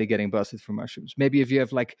anybody getting busted for mushrooms. Maybe if you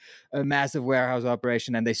have like a massive warehouse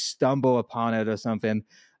operation and they stumble upon it or something,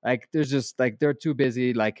 like there's just like they're too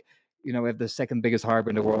busy. Like, we have the second biggest harbor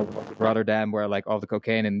in the world, Rotterdam, where like all the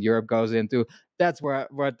cocaine in Europe goes into. That's where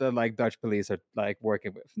the like Dutch police are like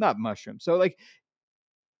working with, not mushrooms. So like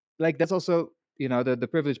that's also the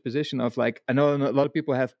privileged position of like, I know a lot of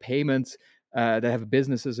people have payments that have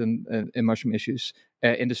businesses in mushroom issues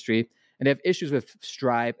industry, and they have issues with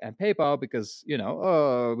Stripe and PayPal because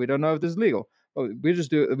oh, we don't know if this is legal. Oh, we're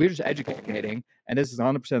just educating, and this is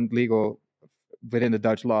 100% legal within the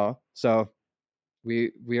Dutch law. So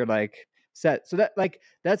we are like set. So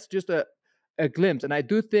that's just a glimpse, and I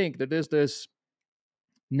do think that there's this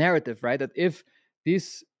narrative, right, that if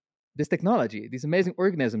this technology, these amazing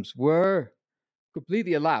organisms were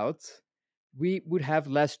completely allowed, we would have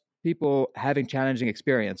less people having challenging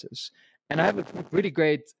experiences. And I have a really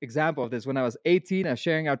great example of this. When I was 18, I was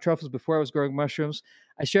sharing out truffles before I was growing mushrooms.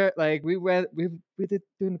 I shared, like, we did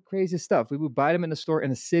doing crazy stuff. We would buy them in the store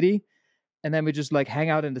in a city, and then we just like hang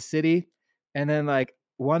out in the city. And then like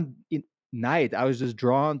one night, I was just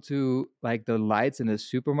drawn to like the lights in the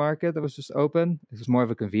supermarket that was just open. It was more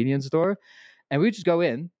of a convenience store, and we just go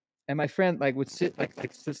in, and my friend like would sit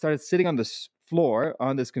started sitting on this floor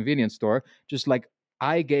on this convenience store, just like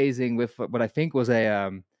eye gazing with what I think was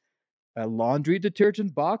a laundry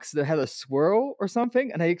detergent box that had a swirl or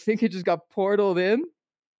something, and I think he just got portaled in,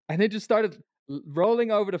 and he just started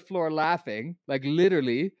rolling over the floor laughing, like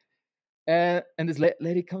literally. And this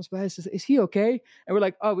lady comes by and says, "Is he okay?" And we're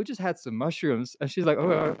like, "Oh, we just had some mushrooms." And she's like,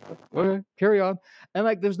 "Oh, okay, carry on." And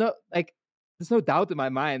like, there's no doubt in my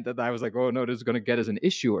mind that I was like, "Oh no, this is gonna get us an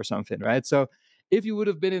issue or something," right? So, if you would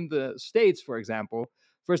have been in the States, for example,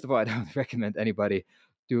 first of all, I don't recommend anybody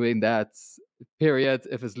doing that. Period.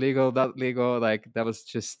 If it's legal, not legal, like that was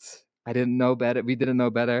just I didn't know better. We didn't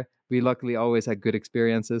know better. We luckily always had good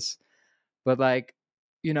experiences, but like,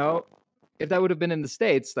 you know, if that would have been in the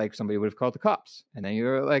States, like somebody would have called the cops, and then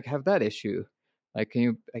you're like have that issue. Like, can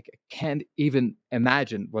you? Like, I can't even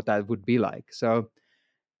imagine what that would be like. So,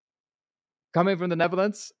 coming from the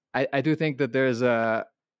Netherlands, I do think that there's a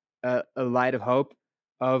light of hope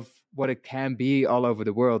of what it can be all over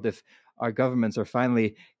the world if our governments are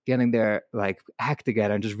finally getting their like act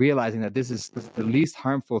together and just realizing that this is the least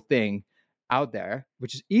harmful thing out there,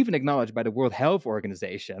 which is even acknowledged by the World Health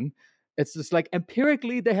Organization. It's just like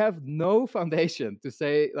empirically they have no foundation to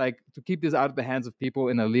say like to keep this out of the hands of people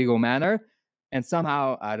in a legal manner, and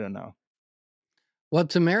somehow I don't know. Well,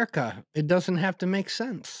 it's America. It doesn't have to make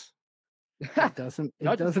sense. It doesn't. It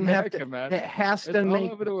Not just doesn't America, have to. man. It has It's to all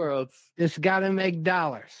make. over the world. It's got to make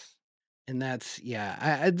dollars, and that's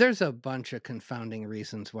there's a bunch of confounding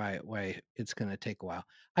reasons why it's going to take a while.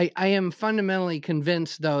 I am fundamentally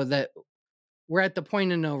convinced though that we're at the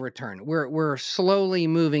point of no return. We're slowly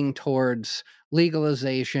moving towards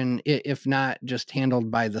legalization, if not just handled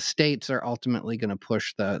by the states, are ultimately going to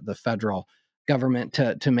push the federal government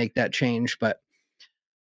to make that change. But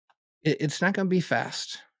it's not going to be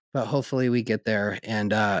fast. But hopefully we get there,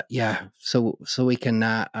 and so we can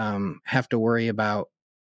not have to worry about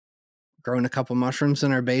growing a couple mushrooms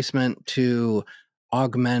in our basement to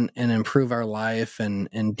augment and improve our life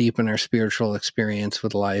and deepen our spiritual experience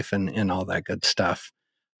with life and all that good stuff.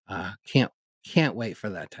 Can't wait for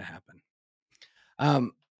that to happen.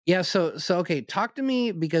 So okay, talk to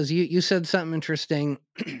me, because you said something interesting.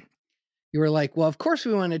 You were like, well, of course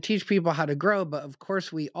we want to teach people how to grow, but of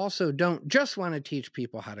course we also don't just want to teach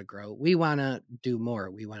people how to grow. We want to do more.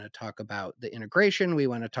 We want to talk about the integration. We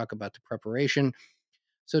want to talk about the preparation.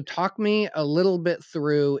 So talk me a little bit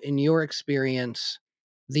through, in your experience,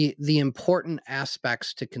 the important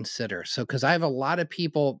aspects to consider. So, because I have a lot of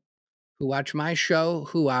people who watch my show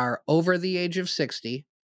who are over the age of 60.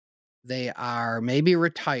 They are maybe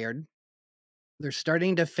retired. They're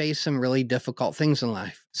starting to face some really difficult things in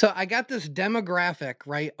life. So I got this demographic,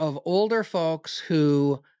 right, of older folks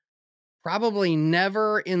who probably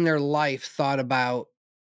never in their life thought about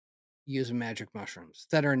using magic mushrooms,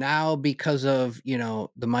 that are now, because of, the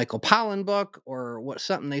Michael Pollan book or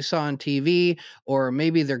something they saw on TV, or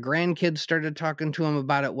maybe their grandkids started talking to them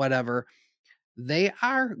about it, whatever. They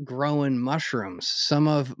are growing mushrooms. Some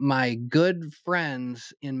of my good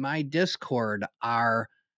friends in my Discord are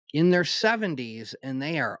in their 70s, and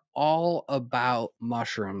they are all about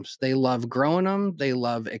mushrooms. They love growing them. They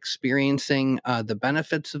love experiencing the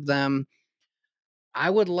benefits of them. I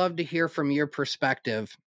would love to hear from your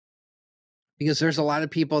perspective, because there's a lot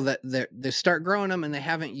of people that they start growing them and they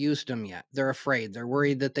haven't used them yet. They're afraid. They're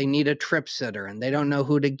worried that they need a trip sitter and they don't know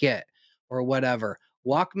who to get or whatever.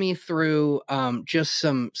 Walk me through just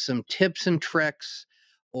some tips and tricks,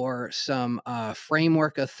 or some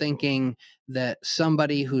framework of thinking that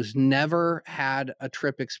somebody who's never had a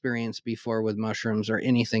trip experience before with mushrooms or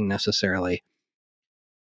anything necessarily,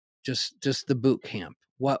 just the boot camp.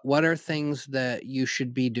 What are things that you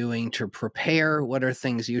should be doing to prepare? What are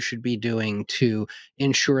things you should be doing to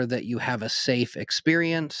ensure that you have a safe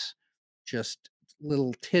experience? Just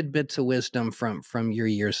little tidbits of wisdom from your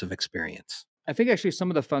years of experience. I think actually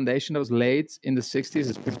some of the foundation that was laid in the 60s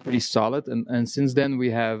is pretty solid. And since then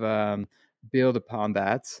we have built upon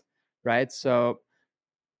that, right? So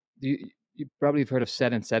you probably have heard of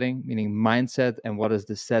set and setting, meaning mindset and what is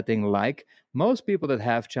the setting like. Most people that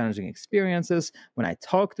have challenging experiences, when I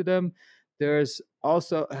talk to them, there's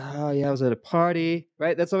also, oh yeah, I was at a party,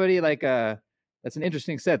 right? That's already like that's an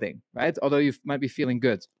interesting setting, right? Although you might be feeling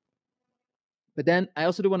good. But then I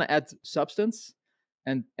also do want to add substance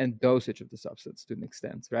and dosage of the substance to an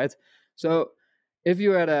extent, right? So if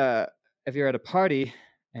you're at a party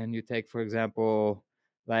and you take, for example,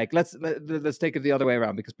 like let's take it the other way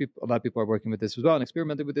around, because a lot of people are working with this as well and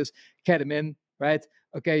experimenting with this ketamine, right?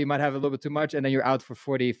 Okay, you might have a little bit too much, and then you're out for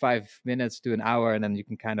 45 minutes to an hour, and then you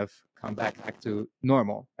can kind of come back to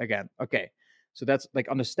normal again. Okay, so that's like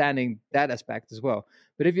understanding that aspect as well.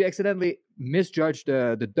 But if you accidentally misjudge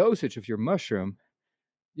the dosage of your mushroom,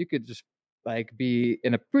 you could just like be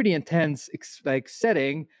in a pretty intense like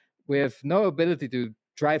setting with no ability to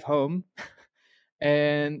drive home,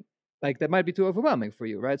 and like that might be too overwhelming for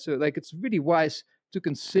you, right? So like it's really wise to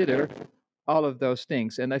consider all of those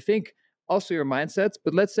things. And I think also your mindsets,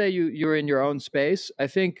 but let's say you're in your own space. I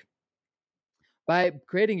think by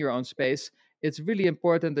creating your own space, it's really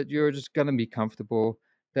important that you're just gonna be comfortable,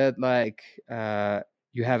 that like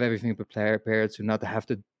you have everything prepared to not have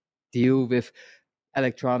to deal with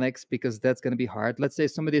electronics, because that's going to be hard. Let's say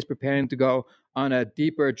somebody is preparing to go on a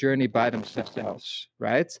deeper journey by themselves,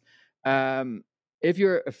 right? um if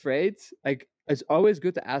you're afraid, like it's always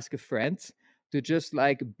good to ask a friend to just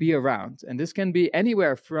like be around, and this can be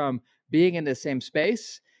anywhere from being in the same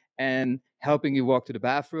space and helping you walk to the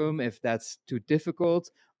bathroom if that's too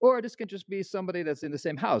difficult, or this can just be somebody that's in the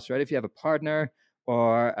same house, right? If you have a partner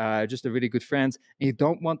or just a really good friend and you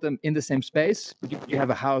don't want them in the same space, but you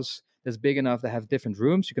have a house that's big enough to have different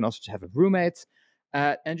rooms, you can also just have a roommate,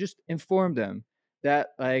 and just inform them that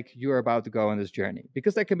like you're about to go on this journey,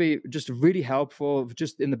 because that can be just really helpful,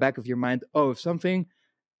 just in the back of your mind. Oh, if something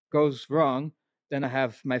goes wrong, then I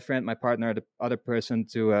have my friend, my partner, the other person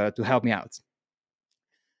to help me out.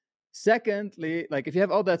 Secondly, like if you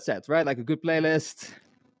have all that set, right, like a good playlist,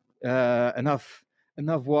 enough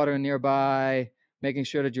water nearby, making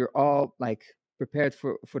sure that you're all like prepared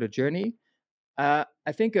for the journey. I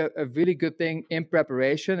think a really good thing in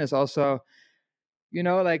preparation is also,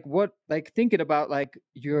 like what, like thinking about like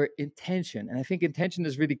your intention. And I think intention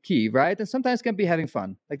is really key, right? And sometimes can be having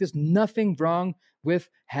fun. Like there's nothing wrong with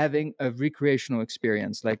having a recreational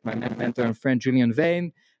experience. Like my mentor and friend Julian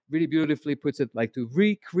Vane really beautifully puts it, like to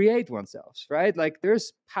recreate oneself, right? Like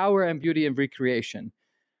there's power and beauty in recreation.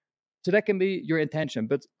 So that can be your intention.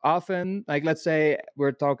 But often, like let's say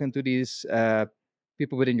we're talking to these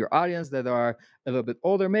people within your audience that are a little bit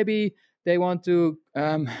older, maybe they want to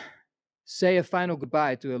say a final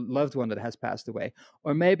goodbye to a loved one that has passed away,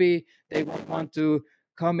 or maybe they want to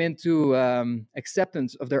come into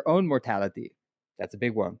acceptance of their own mortality. That's a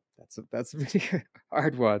big one. That's a really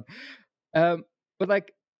hard one. But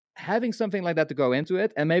like having something like that to go into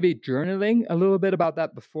it, and maybe journaling a little bit about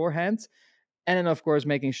that beforehand, and then of course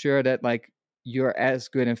making sure that like you're as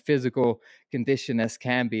good in physical condition as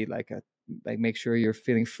can be, like make sure you're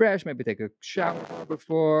feeling fresh, maybe take a shower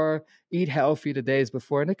before, eat healthy the days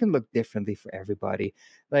before, and it can look differently for everybody.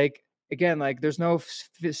 Like again, like there's no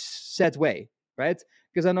set way, right?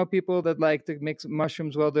 Because I know people that like to mix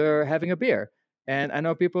mushrooms while they're having a beer, and I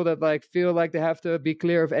know people that like feel like they have to be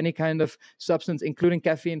clear of any kind of substance, including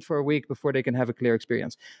caffeine, for a week before they can have a clear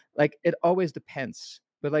experience. Like it always depends,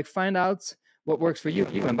 but like find out what works for you.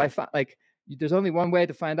 And by like there's only one way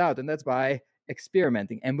to find out, and that's by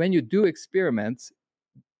experimenting. And when you do experiment,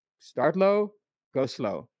 start low, go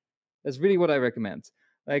slow. That's really what I recommend.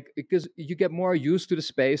 Like because you get more used to the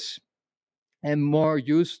space and more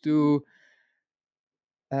used to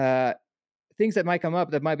uh, things that might come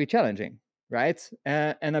up that might be challenging, right?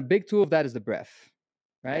 And a big tool of that is the breath,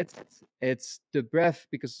 right? It's the breath,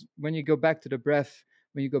 because when you go back to the breath,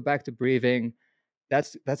 when you go back to breathing,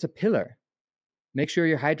 that's a pillar. Make sure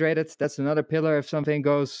you're hydrated. That's another pillar if something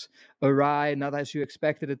goes awry, not as you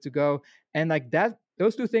expected it to go. And like that,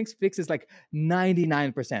 those two things fixes like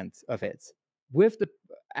 99% of it, with the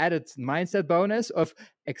added mindset bonus of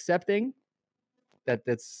accepting that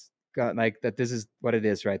that this is what it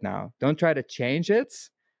is right now. Don't try to change it,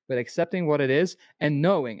 but accepting what it is and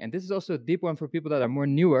knowing. And this is also a deep one for people that are more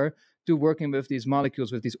newer to working with these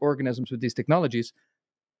molecules, with these organisms, with these technologies,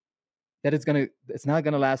 that it's not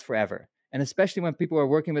gonna last forever. And especially when people are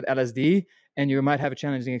working with LSD and you might have a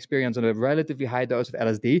challenging experience on a relatively high dose of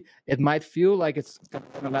LSD, it might feel like it's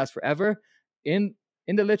gonna last forever. In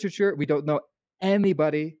the literature, we don't know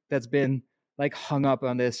anybody that's been like hung up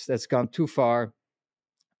on this, that's gone too far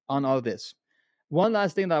on all this. One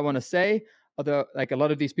last thing that I want to say, although like a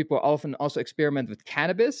lot of these people often also experiment with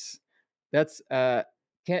cannabis, that's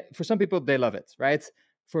for some people they love it, right?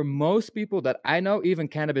 For most people that I know, even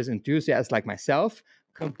cannabis enthusiasts like myself,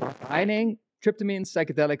 combining tryptamine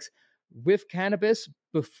psychedelics with cannabis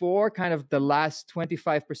before kind of the last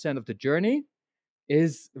 25% of the journey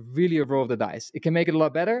is really a roll of the dice. It can make it a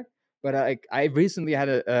lot better, but I recently had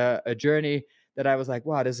a journey that I was like,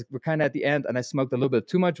 wow, we're kind of at the end, and I smoked a little bit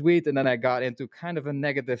too much weed, and then I got into kind of a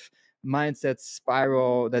negative mindset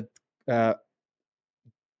spiral that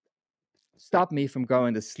stopped me from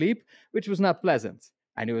going to sleep, which was not pleasant.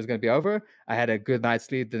 I knew it was going to be over. I had a good night's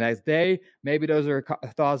sleep the next day. Maybe those are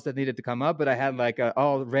thoughts that needed to come up, but I had like a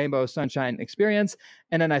all rainbow sunshine experience,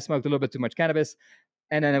 and then I smoked a little bit too much cannabis,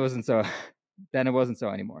 and then it wasn't so. Then it wasn't so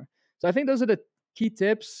anymore. So I think those are the key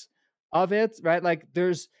tips of it, right? Like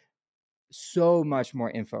there's so much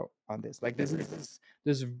more info on this. Like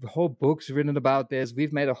there's whole books written about this.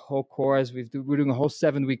 We've made a whole course. We're doing a whole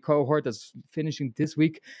 7-week cohort that's finishing this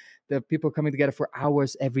week. The people are coming together for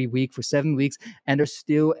hours every week for 7 weeks, and there's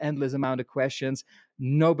still endless amount of questions.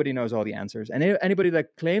 Nobody knows all the answers, and anybody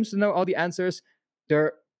that claims to know all the answers,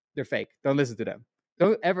 they're fake. Don't listen to them.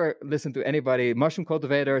 Don't ever listen to anybody, mushroom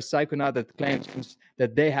cultivator, psychonaut, that claims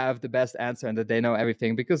that they have the best answer and that they know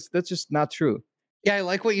everything, because that's just not true. Yeah, I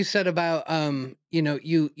like what you said about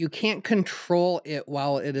you can't control it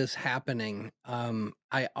while it is happening.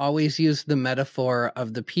 I always use the metaphor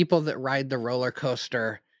of the people that ride the roller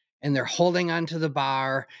coaster and they're holding onto the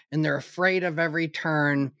bar and they're afraid of every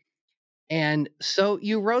turn. And so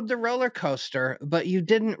you rode the roller coaster, but you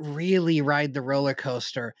didn't really ride the roller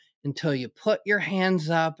coaster until you put your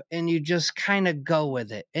hands up and you just kind of go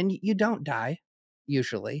with it. And you don't die,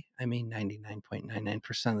 usually. I mean,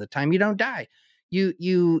 99.99% of the time, you don't die.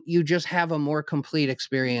 You just have a more complete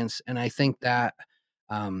experience. And I think that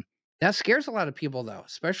that scares a lot of people, though,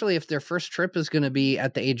 especially if their first trip is going to be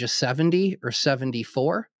at the age of 70 or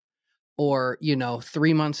 74, or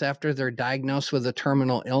 3 months after they're diagnosed with a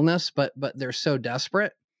terminal illness, but they're so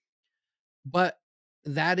desperate. But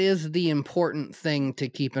that is the important thing to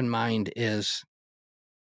keep in mind, is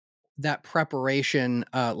that preparation,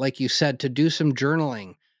 like you said, to do some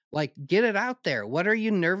journaling. Like, get it out there. What are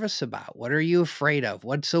you nervous about? What are you afraid of?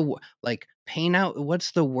 Paint out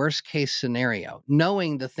what's the worst case scenario,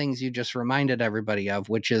 knowing the things you just reminded everybody of,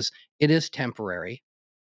 which is it is temporary.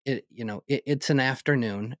 It's an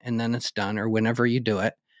afternoon and then it's done, or whenever you do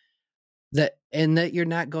it, that you're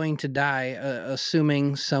not going to die,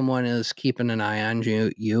 assuming someone is keeping an eye on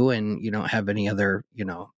you and you don't have any other,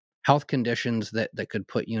 health conditions that could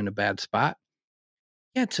put you in a bad spot.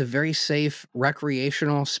 Yeah, it's a very safe,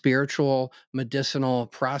 recreational, spiritual, medicinal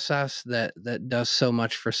process that does so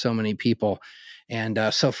much for so many people. And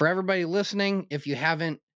so for everybody listening, if you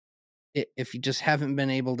just haven't been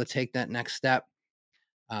able to take that next step,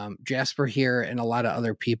 Jasper here and a lot of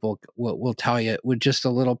other people will tell you, with just a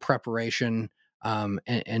little preparation,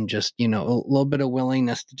 and just a little bit of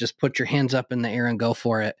willingness to just put your hands up in the air and go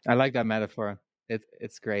for it. I like that metaphor.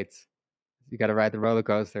 It's great. You got to ride the roller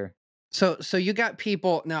coaster. So you got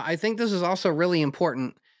people now. I think this is also really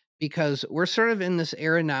important, because we're sort of in this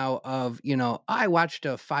era now of, I watched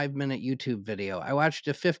a 5-minute YouTube video. I watched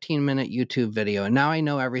a 15-minute YouTube video, and now I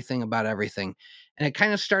know everything about everything. And it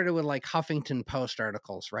kind of started with like Huffington Post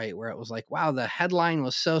articles, right? Where it was like, wow, the headline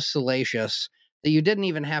was so salacious that you didn't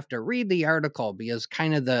even have to read the article, because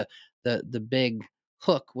kind of the big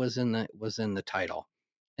hook was in the title.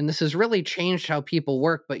 And this has really changed how people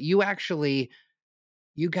work, but you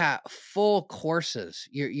got full courses.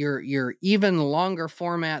 You're even longer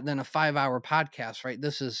format than a 5-hour podcast, right?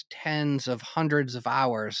 This is tens of hundreds of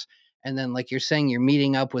hours. And then, like you're saying, you're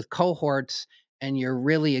meeting up with cohorts and you're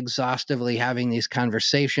really exhaustively having these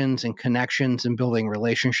conversations and connections and building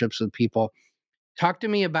relationships with people. Talk to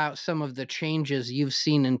me about some of the changes you've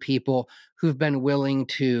seen in people who've been willing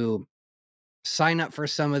to sign up for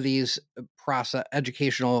some of these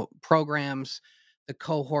educational programs, the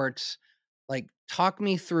cohorts. Like, talk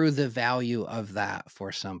me through the value of that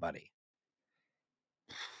for somebody.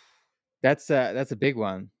 That's a big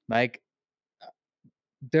one. Like,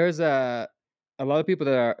 there's a lot of people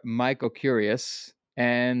that are myco-curious,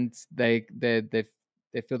 and they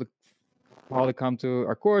feel the call to come to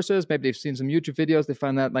our courses. Maybe they've seen some YouTube videos. They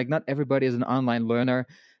find that like not everybody is an online learner.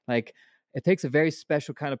 Like, it takes a very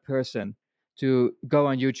special kind of person to go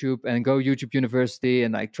on YouTube and go YouTube University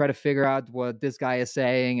and like try to figure out what this guy is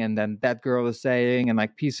saying and then that girl is saying and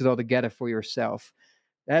like piece it all together for yourself.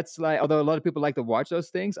 That's like, although a lot of people like to watch those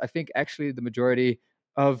things, I think actually the majority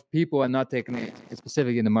of people are not taking it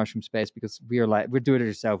specifically in the mushroom space, because we're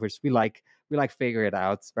do-it-yourselfers. We like figure it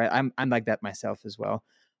out, right? I'm like that myself as well.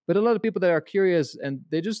 But a lot of people that are curious and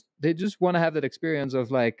they just want to have that experience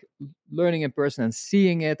of like learning in person and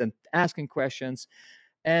seeing it and asking questions.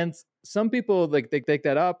 And some people like they take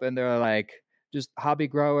that up and they're like just hobby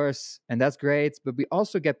growers, and that's great. But we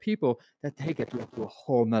also get people that take it to a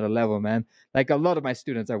whole nother level, man. Like, a lot of my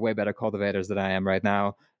students are way better cultivators than I am right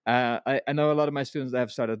now. I know a lot of my students that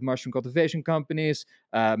have started mushroom cultivation companies,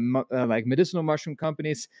 like medicinal mushroom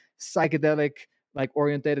companies, psychedelic like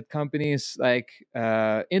orientated companies, like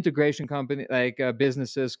integration company, like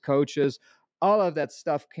businesses, coaches. All of that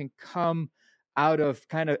stuff can come out of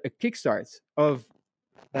kind of a kickstart of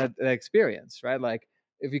that experience, right? Like,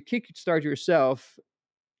 if you kickstart yourself,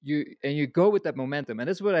 you go with that momentum. And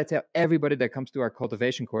this is what I tell everybody that comes to our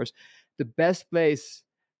cultivation course. The best place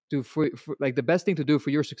like the best thing to do for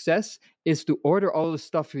your success is to order all the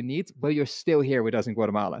stuff you need while you're still here with us in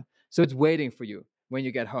Guatemala. So it's waiting for you. when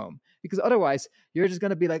you get home, because otherwise you're just going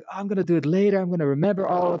to be like, oh, I'm going to do it later, I'm going to remember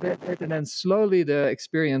all of it, and then slowly the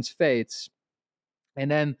experience fades, and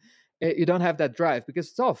then you don't have that drive, because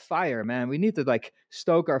it's all fire, man. We need to like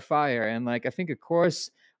stoke our fire. And like, I think a course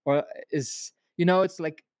or is, it's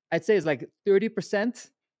like, I'd say it's like 30%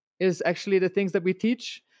 is actually the things that we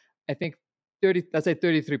teach. I think let's say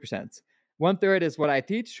 33%. 1/3 is what I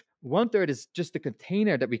teach. 1/3 is just the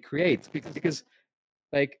container that we create, because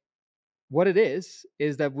like what it is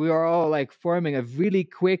that we are all like forming a really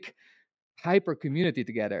quick hyper community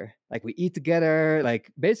together. Like we eat together,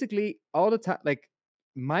 like basically all the time, like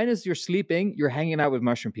minus your sleeping, you're hanging out with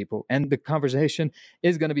mushroom people, and the conversation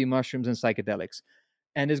is going to be mushrooms and psychedelics.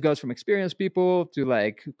 And this goes from experienced people to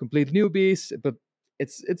like complete newbies, but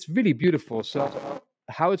it's really beautiful. So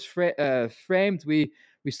how it's framed, we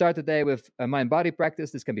start the day with a mind body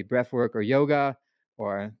practice. This can be breath work or yoga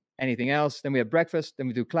or anything else. Then we have breakfast, then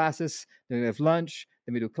we do classes, then we have lunch,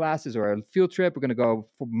 then we do classes or a field trip. We're going to go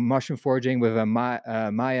for mushroom foraging with a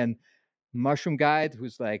Mayan mushroom guide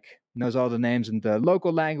who's like knows all the names in the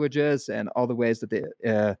local languages and all the ways that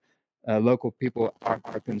the local people are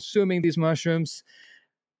consuming these mushrooms.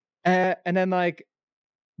 And then like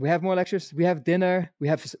we have more lectures, we have dinner, we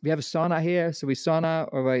have a sauna here, so we sauna,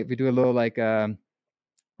 or we do a little like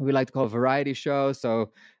we like to call variety show.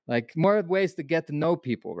 So like more ways to get to know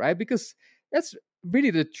people, right? Because that's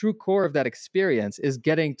really the true core of that experience, is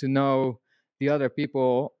getting to know the other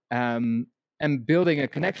people and building a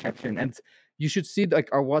connection. And you should see like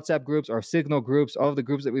our WhatsApp groups, our Signal groups, all of the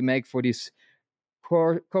groups that we make for these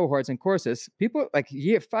cohorts and courses. People like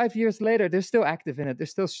 5 years later, they're still active in it. They're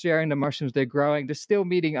still sharing the mushrooms they're growing. They're still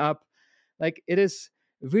meeting up. Like it is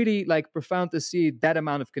really like profound to see that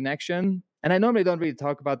amount of connection. And I normally don't really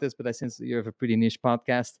talk about this, but since you have a pretty niche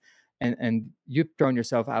podcast and you've thrown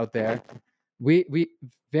yourself out there, we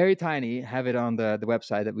very tiny have it on the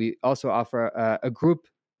website that we also offer a group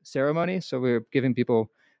ceremony. So we're giving people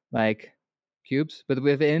like cubes, but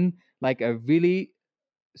within like a really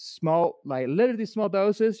small, like literally small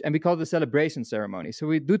doses, and we call it a celebration ceremony. So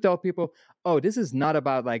we do tell people, oh, this is not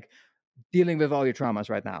about like dealing with all your traumas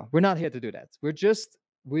right now. We're not here to do that.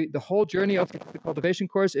 The whole journey of the cultivation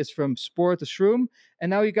course is from spore to shroom, and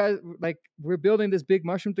now you guys, like, we're building this big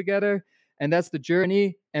mushroom together, and that's the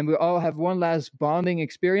journey, and we all have one last bonding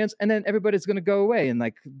experience, and then everybody's going to go away in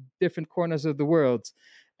like different corners of the world.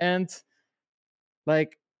 And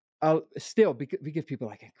like still, we give people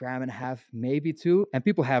like 1.5 grams, maybe 2, and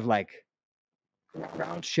people have like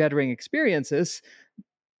ground shattering experiences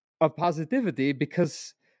of positivity,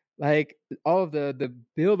 because like all of the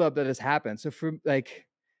buildup that has happened. So for like,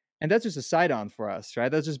 and that's just a side on for us,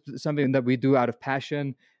 right? That's just something that we do out of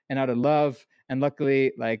passion and out of love. And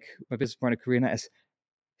luckily, like my business partner Karina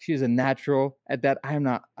she's a natural at that. I'm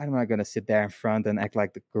not gonna sit there in front and act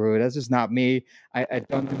like the guru. That's just not me. I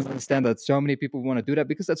don't understand that so many people want to do that,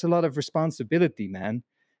 because that's a lot of responsibility, man.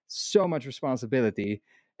 So much responsibility.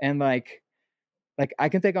 And like I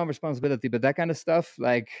can take on responsibility, but that kind of stuff,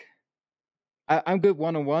 like I'm good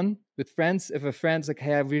one-on-one with friends. If a friend's like,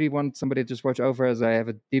 hey, I really want somebody to just watch over as I have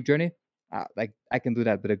a deep journey, like I can do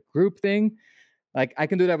that. But a group thing, like I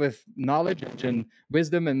can do that with knowledge and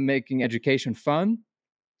wisdom and making education fun.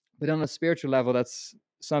 But on a spiritual level, that's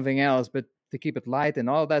something else. But to keep it light and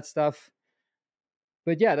all that stuff.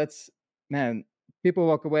 But yeah, man, people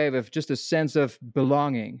walk away with just a sense of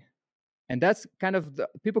belonging. And that's kind of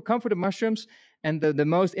people come for the mushrooms, and the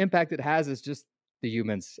most impact it has is just the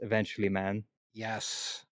humans eventually, man.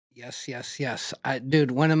 Yes.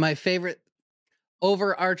 Dude, one of my favorite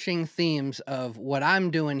overarching themes of what I'm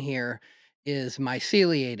doing here is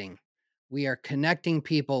myceliating. We are connecting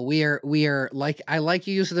people. We are like, I like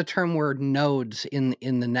you use the term word nodes in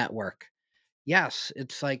the network. Yes,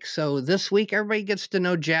 it's like, so this week everybody gets to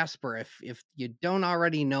know Jasper. If you don't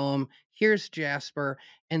already know him, here's Jasper,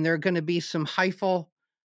 and there are going to be some hyphal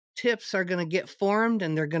tips are going to get formed,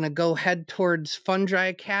 and they're going to go head towards Fungi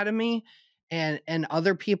Academy, and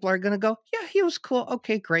other people are going to go, yeah, he was cool.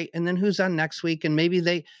 Okay, great. And then who's on next week? And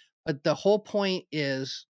maybe but the whole point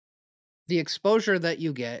is the exposure that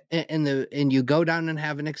you get, and you go down and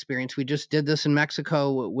have an experience. We just did this in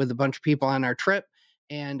Mexico with a bunch of people on our trip.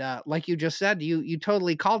 And like you just said, you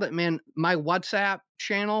totally called it, man. My WhatsApp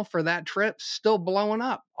channel for that trip still blowing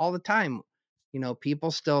up all the time.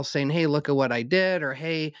 People still saying, hey, look at what I did, or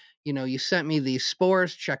hey, you sent me these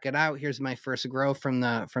spores, check it out. Here's my first grow from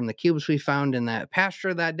the cubes we found in that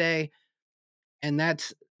pasture that day. And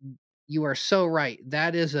you are so right.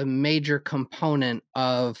 That is a major component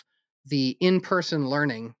of the in-person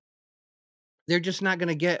learning. They're just not going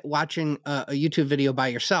to get watching a YouTube video by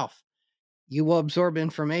yourself. You will absorb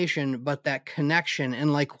information, but that connection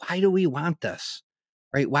and like, why do we want this?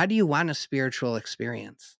 Right? Why do you want a spiritual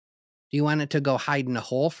experience? Do you want it to go hide in a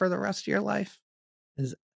hole for the rest of your life?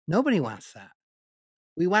 Nobody wants that.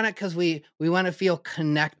 We want it because we want to feel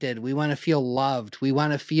connected. We want to feel loved. We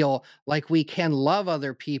want to feel like we can love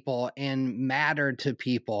other people and matter to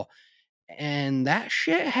people. And that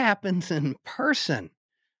shit happens in person,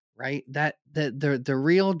 right? That the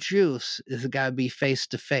real juice is got to be face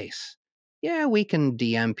to face. Yeah, we can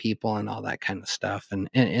DM people and all that kind of stuff. And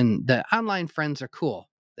the online friends are cool.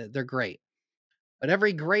 They're great. But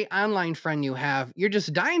every great online friend you have, you're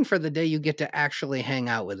just dying for the day you get to actually hang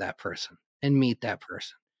out with that person and meet that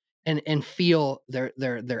person and feel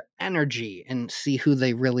their energy and see who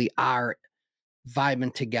they really are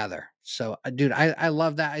vibing together. So, dude, I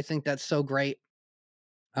love that. I think that's so great.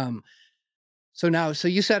 So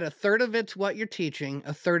you said a third of it's what you're teaching,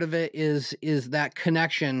 a third of it is that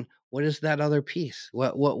connection. What is that other piece?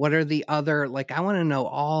 What are the other, like, I want to know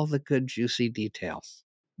all the good juicy details.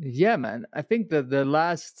 Yeah, man. I think the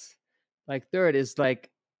last like third is like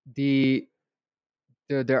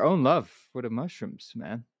their own love for the mushrooms,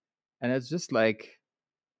 man. And it's just like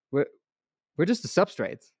we're just the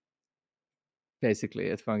substrate, basically,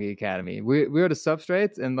 at Fungi Academy. We're the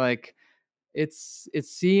substrate, and like it's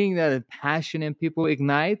seeing that passion in people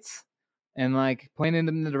ignite and like pointing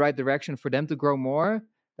them in the right direction for them to grow more.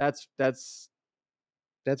 That's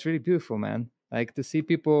really beautiful, man. Like to see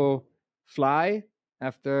people fly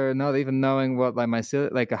after not even knowing what like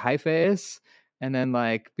like a hyphae is, and then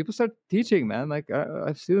like people start teaching, man. Like I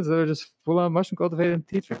have students that are just full on mushroom cultivating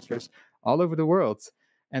teachers all over the world,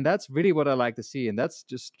 and that's really what I like to see. And that's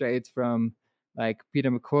just straight from like Peter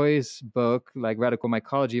McCoy's book, like Radical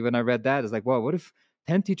Mycology. When I read that, it's like, whoa, what if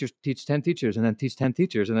 10 teachers teach 10 teachers and then teach 10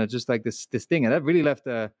 teachers, and it's just like this thing, and that really left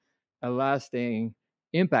a lasting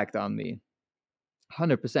impact on me.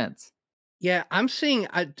 100%. Yeah, I'm seeing.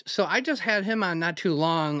 So I just had him on not too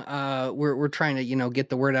long. We're trying to get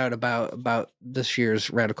the word out about this year's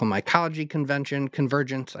Radical Mycology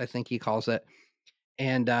Convergence, I think he calls it.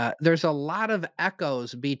 And there's a lot of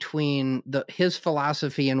echoes between his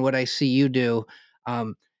philosophy and what I see you do.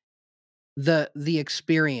 The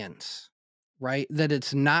experience, right? That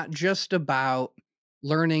it's not just about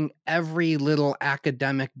learning every little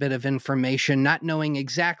academic bit of information, not knowing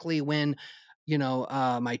exactly when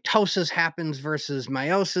mitosis happens versus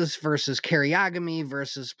meiosis versus karyogamy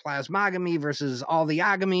versus plasmogamy versus all the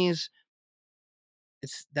ogamies.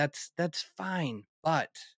 That's fine, but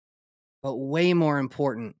way more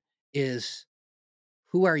important is,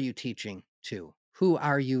 who are you teaching to? Who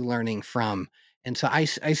are you learning from? And so I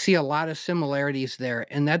see a lot of similarities there,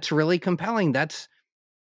 and that's really compelling. That's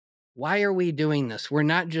why are we doing this? We're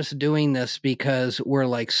not just doing this because we're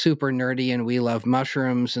like super nerdy and we love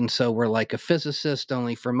mushrooms, and so we're like a physicist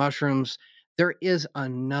only for mushrooms. There is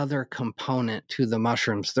another component to the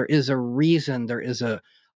mushrooms. There is a reason there is a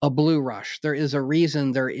blue rush. There is a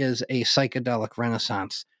reason there is a psychedelic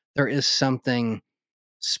renaissance. There is something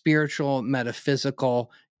spiritual,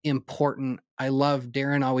 metaphysical, important. I love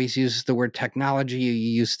Darren always uses the word technology. You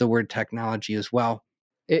use the word technology as well.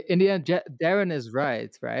 In the end, Darren is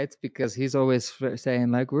right, because he's always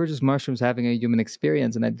saying like we're just mushrooms having a human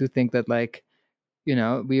experience, and I do think that like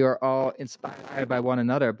we are all inspired by one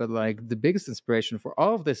another, but like the biggest inspiration for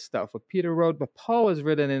all of this stuff, what Peter wrote, what Paul has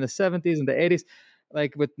written in the 70s and the 80s,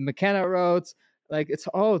 like what McKenna wrote, like it's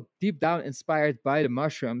all deep down inspired by the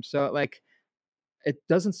mushroom. So like it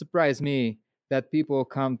doesn't surprise me that people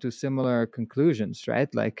come to similar conclusions, right?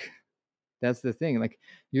 Like that's the thing. Like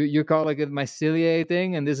you call like a mycelium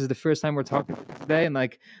thing, and this is the first time we're talking today. And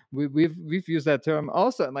like we've used that term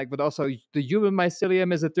also, and like, but also the human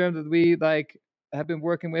mycelium is a term that we like have been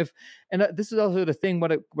working with. And this is also the thing.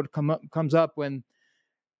 What comes up when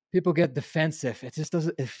people get defensive. It just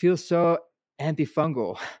doesn't. It feels so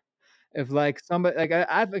antifungal. If like somebody like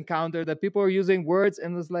I've encountered that people are using words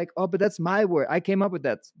and it's like, oh, but that's my word. I came up with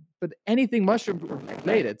that. But anything mushroom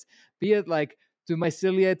related, be it like to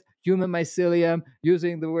myceliate, human mycelium,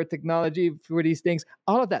 using the word technology for these things,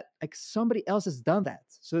 all of that, like somebody else has done that.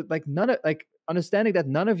 So like understanding that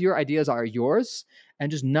none of your ideas are yours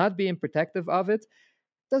and just not being protective of it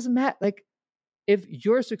doesn't matter. Like if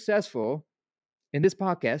you're successful in this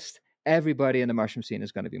podcast, everybody in the mushroom scene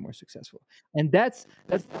is going to be more successful. And that's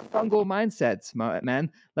the fungal mindset, man.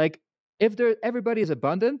 Like if everybody is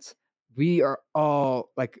abundant, we are all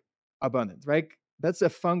like abundant, right? That's a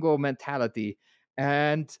fungal mentality.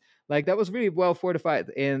 And like that was really well fortified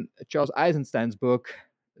in Charles Eisenstein's book.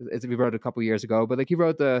 We wrote it a couple years ago, but like he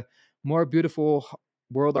wrote the More Beautiful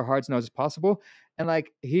World Our Hearts Know as Possible. And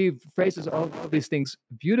like he phrases all these things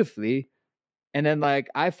beautifully. And then like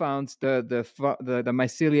I found the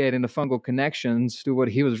myceliate and the fungal connections to what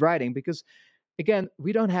he was writing, because again,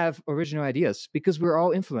 we don't have original ideas because we're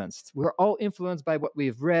all influenced. We're all influenced by what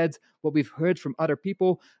we've read, what we've heard from other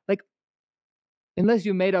people. Like, unless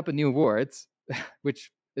you made up a new word,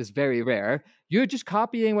 which is very rare, you're just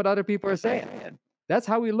copying what other people are saying. That's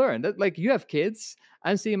how we learn. That, like, you have kids.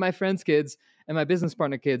 I'm seeing my friends' kids and my business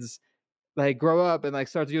partner kids like grow up and like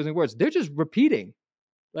start using words. They're just repeating.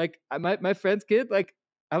 Like my friend's kid, like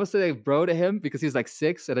I was saying bro to him because he's like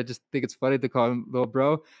 6, and I just think it's funny to call him little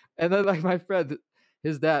bro. And then like my friend,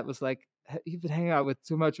 his dad was like, "You've been hanging out with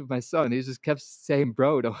too much of my son." He just kept saying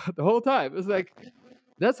bro the whole time. It was like,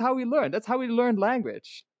 that's how we learn. That's how we learn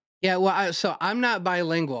language. Yeah, well, so I'm not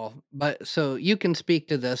bilingual, but so you can speak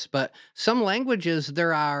to this, but some languages,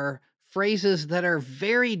 there are phrases that are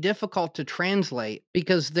very difficult to translate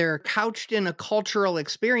because they're couched in a cultural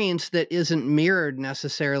experience that isn't mirrored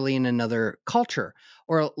necessarily in another culture.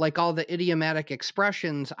 Or like all the idiomatic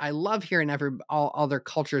expressions, I love hearing all other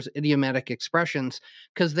cultures' idiomatic expressions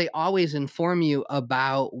because they always inform you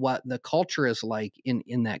about what the culture is like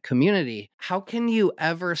in that community. How can you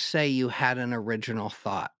ever say you had an original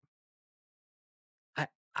thought?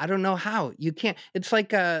 I don't know how. You can't. It's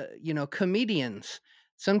like comedians.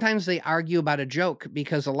 Sometimes they argue about a joke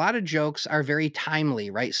because a lot of jokes are very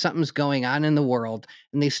timely, right? Something's going on in the world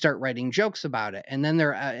and they start writing jokes about it. And then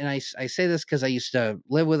I say this because I used to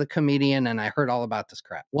live with a comedian and I heard all about this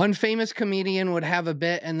crap. One famous comedian would have a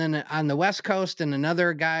bit, and then on the West Coast, and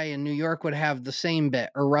another guy in New York would have the same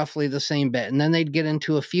bit or roughly the same bit. And then they'd get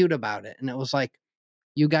into a feud about it. And it was like,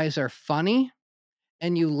 you guys are funny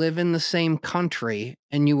and you live in the same country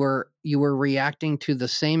and you were reacting to the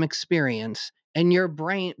same experience, and your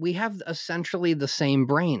brain, we have essentially the same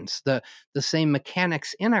brains, the same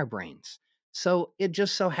mechanics in our brains. So it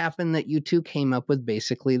just so happened that you two came up with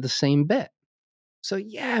basically the same bit. So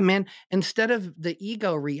yeah, man, instead of the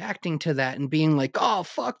ego reacting to that and being like, oh,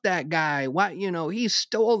 fuck that guy, what, he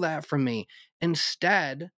stole that from me.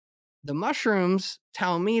 Instead, the mushrooms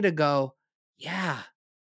tell me to go, yeah,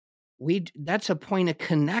 that's a point of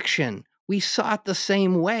connection. We saw it the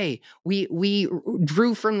same way. We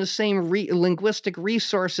drew from the same linguistic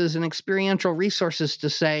resources and experiential resources to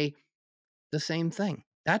say the same thing.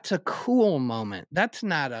 That's a cool moment. That's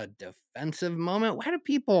not a defensive moment. Why do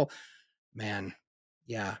people, man?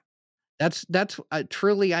 Yeah, that's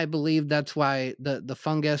truly, I believe that's why the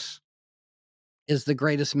fungus is the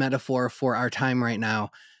greatest metaphor for our time right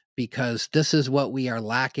now, because this is what we are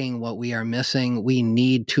lacking, what we are missing. We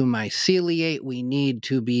need to myceliate. We need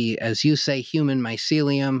to be, as you say, human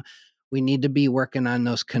mycelium. We need to be working on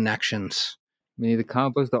those connections. We need to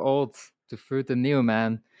compost the old to fruit the new,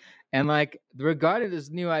 man. And like regarding this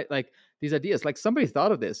new, like these ideas, like somebody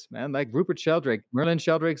thought of this, man. Like Rupert Sheldrake, Merlin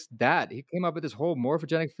Sheldrake's dad, he came up with this whole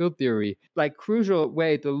morphogenic field theory, like crucial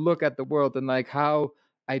way to look at the world and like how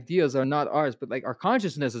ideas are not ours, but like our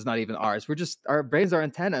consciousness is not even ours. We're just, our brains are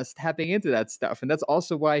antennas tapping into that stuff. And that's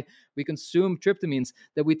also why we consume tryptamines,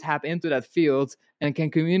 that we tap into that field and can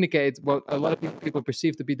communicate what a lot of people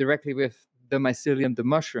perceive to be directly with the mycelium, the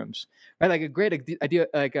mushrooms, right? Like a great idea,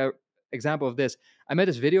 like a example of this. I made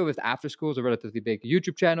this video with After School, a relatively big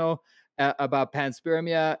YouTube channel about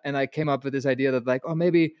panspermia, and I came up with this idea that like, oh,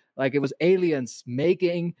 maybe like it was aliens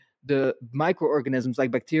making the microorganisms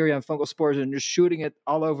like bacteria and fungal spores and just shooting it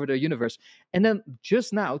all over the universe. And then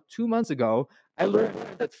just now, 2 months ago, I learned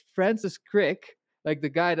that Francis Crick, like the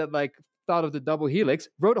guy that like thought of the double helix,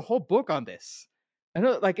 wrote a whole book on this. I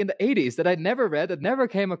know, like in the 80s, that I'd never read, that never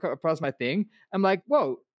came across my thing. I'm like,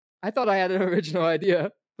 whoa, I thought I had an original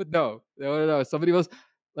idea, but no. Somebody was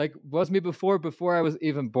me before I was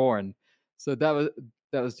even born. So that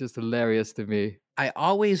was just hilarious to me. I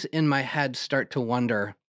always in my head start to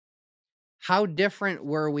wonder, how different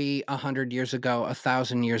were we 100 years ago,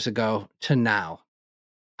 1,000 years ago to now?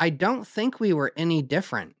 I don't think we were any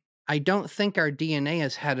different. I don't think our DNA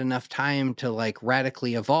has had enough time to like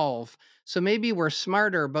radically evolve. So maybe we're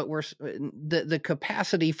smarter, but the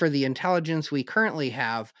capacity for the intelligence we currently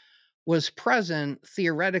have was present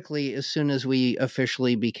theoretically as soon as we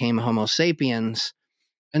officially became Homo sapiens.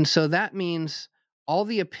 And so that means all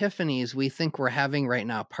the epiphanies we think we're having right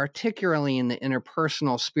now, particularly in the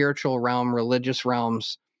interpersonal, spiritual realm, religious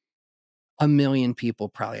realms, 1 million people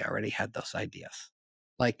probably already had those ideas.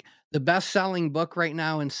 Like the best-selling book right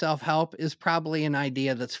now in self-help is probably an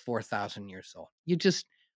idea that's 4,000 years old.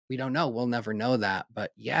 We don't know. We'll never know that.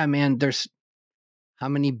 But yeah, man, how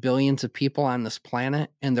many billions of people on this planet,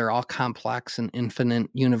 and they're all complex and infinite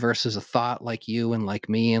universes of thought, like you and like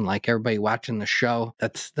me and like everybody watching the show.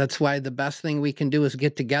 That's why the best thing we can do is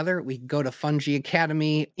get together. We can go to Fungi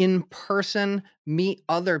Academy in person, meet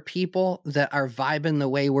other people that are vibing the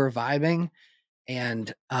way we're vibing,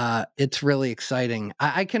 and it's really exciting.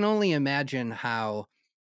 I can only imagine how,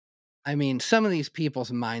 I mean, some of these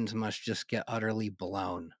people's minds must just get utterly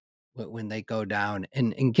blown when they go down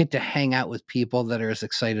and get to hang out with people that are as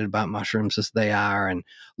excited about mushrooms as they are, and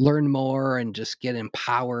learn more and just get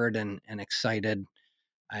empowered and excited.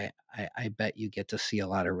 I bet you get to see a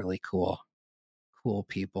lot of really cool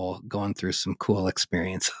people going through some cool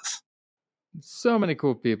experiences. So many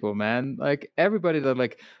cool people, man. Like everybody that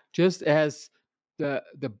like just has the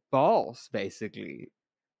balls, basically,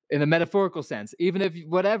 in a metaphorical sense. Even if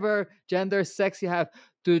whatever gender, sex you have,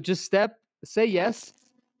 to just say yes.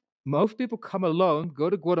 Most people come alone, go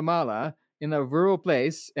to Guatemala in a rural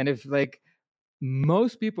place, and if like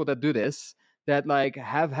most people that do this, that like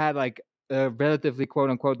have had like a relatively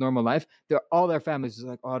quote unquote normal life, they're all their families is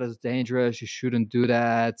like, oh, that's dangerous, you shouldn't do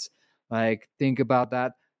that, like think about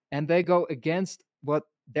that, and they go against what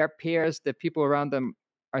their peers, the people around them,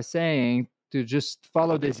 are saying, to just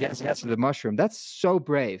follow this yes to the mushroom. That's so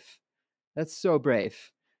brave. That's so brave.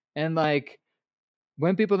 And like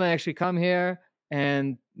when people then actually come here,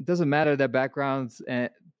 and it doesn't matter their backgrounds, and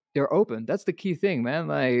they're open. That's the key thing, man.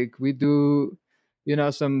 Like we do,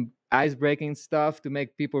 some ice breaking stuff to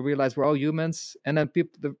make people realize we're all humans, and then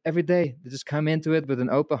people every day they just come into it with an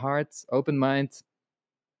open heart, open mind,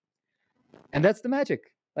 and that's the magic.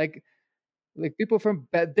 Like people from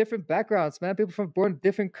different backgrounds, man. People from born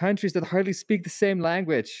different countries that hardly speak the same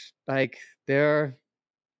language. Like they're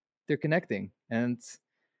connecting, and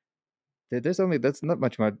that's not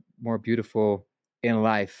much more beautiful in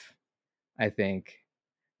life, I think.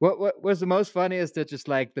 What was the most funny is that just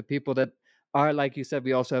like the people that are, like you said,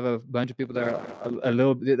 we also have a bunch of people that are a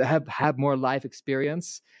little bit, that have more life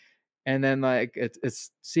experience, and then like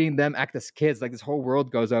it's seeing them act as kids, like this whole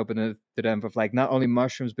world goes open to them of like not only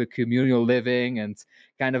mushrooms but communal living and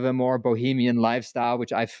kind of a more bohemian lifestyle,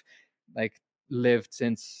 which I've like lived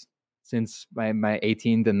since my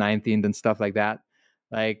 18th and 19th and stuff like that.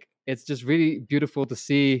 Like it's just really beautiful to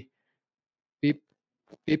see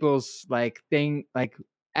people's like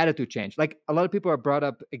attitude change. Like a lot of people are brought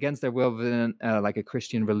up against their will within like a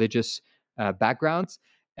Christian religious background,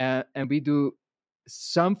 and we do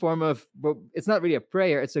some form of, well, it's not really a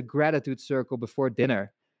prayer, it's a gratitude circle before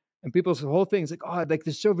dinner, and people's whole thing is like, oh, like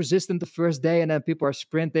they're so resistant the first day, and then people are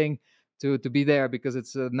sprinting to be there because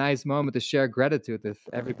it's a nice moment to share gratitude with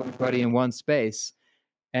everybody in one space.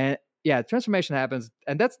 And yeah, transformation happens,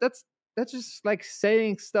 and that's just like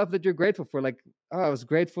saying stuff that you're grateful for. Like, oh, I was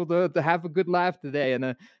grateful to have a good laugh today, and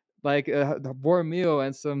a warm meal,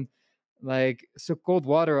 and some cold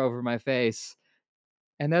water over my face.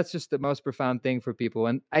 And that's just the most profound thing for people.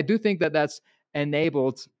 And I do think that that's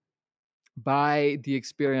enabled by the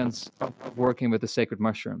experience of working with the sacred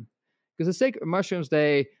mushroom, because the sacred mushrooms,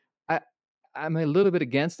 I'm a little bit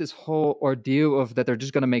against this whole ordeal of that they're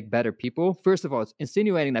just going to make better people. First of all, it's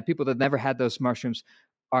insinuating that people that never had those mushrooms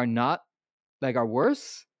are not, like, are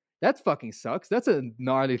worse. That fucking sucks. That's a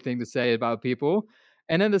gnarly thing to say about people.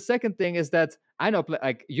 And then the second thing is that I know,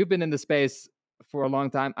 like, you've been in the space for a long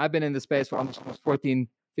time. I've been in the space for almost 14,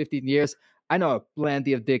 15 years. I know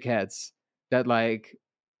plenty of dickheads that like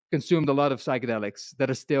consumed a lot of psychedelics that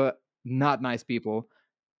are still not nice people.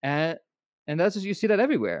 And that's just, you see that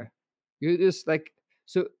everywhere. You just like,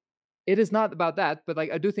 so it is not about that, but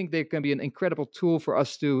like I do think they can be an incredible tool for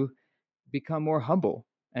us to become more humble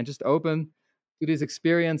and just open to these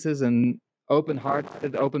experiences and open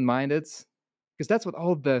hearted, open minded, because that's what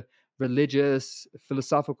all the religious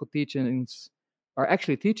philosophical teachings are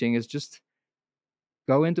actually teaching, is just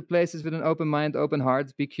go into places with an open mind, open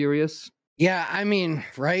heart, be curious. Yeah, I mean,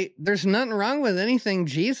 right? There's nothing wrong with anything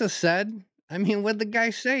Jesus said. I mean, what'd the guy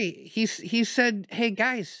say? He said, hey,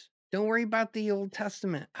 guys, don't worry about the Old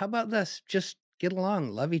Testament. How about this? Just get along,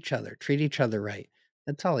 love each other, treat each other right.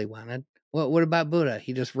 That's all he wanted. What about Buddha?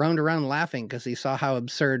 He just roamed around laughing because he saw how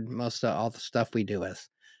absurd most of all the stuff we do is.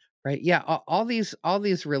 Right? Yeah, all these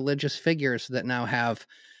religious figures that now have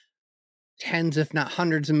tens, if not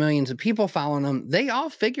hundreds of millions of people following them, they all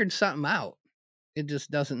figured something out. It just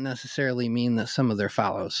doesn't necessarily mean that some of their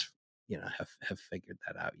follows, have figured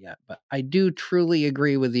that out yet. But I do truly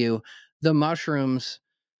agree with you. The mushrooms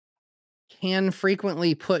can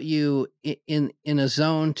frequently put you in a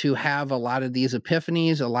zone to have a lot of these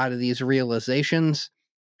epiphanies, a lot of these realizations.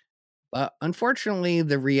 But unfortunately,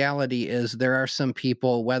 the reality is there are some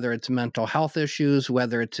people, whether it's mental health issues,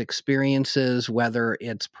 whether it's experiences, whether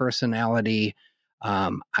it's personality,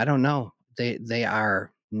 I don't know. They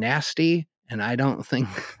are nasty, and I don't think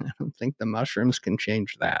the mushrooms can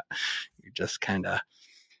change that. You're just kind of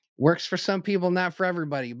works for some people, not for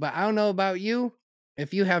everybody. But I don't know about you.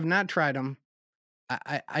 If you have not tried them,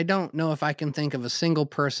 I don't know if I can think of a single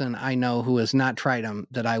person I know who has not tried them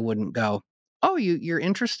that I wouldn't go, oh, you're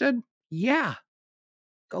interested? Yeah,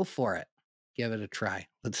 go for it. Give it a try.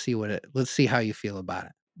 Let's see how you feel about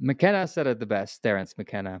it. McKenna said it the best, Terence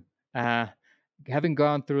McKenna. Having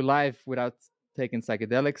gone through life without taking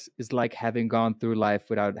psychedelics is like having gone through life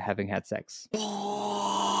without having had sex.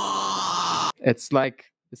 It's like,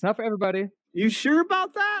 it's not for everybody. You sure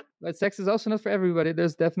about that? But sex is also not for everybody.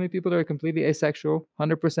 There's definitely people that are completely asexual,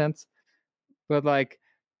 100%. But like,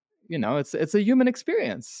 it's a human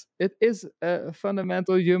experience. It is a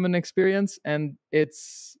fundamental human experience, and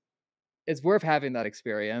it's worth having that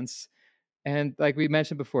experience. And like we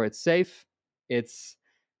mentioned before, it's safe. It's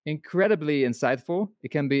incredibly insightful.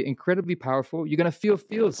 It can be incredibly powerful. You're gonna feel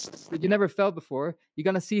feels that you never felt before. You're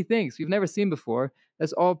gonna see things you've never seen before.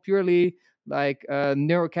 That's all purely like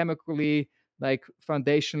neurochemically, like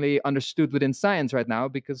foundationally understood within science right now,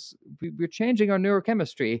 because we're changing our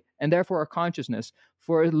neurochemistry and therefore our consciousness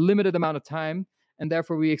for a limited amount of time, and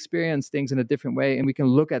therefore we experience things in a different way, and we can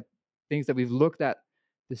look at things that we've looked at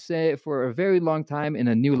to say for a very long time in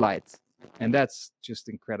a new light, and that's just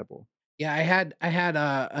incredible. Yeah, I had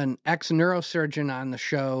an ex neurosurgeon on the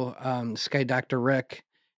show, this guy Dr. Rick,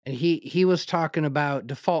 and he was talking about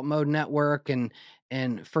default mode network, and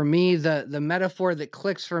for me the metaphor that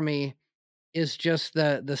clicks for me is just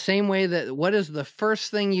the same way that what is the first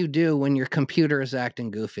thing you do when your computer is acting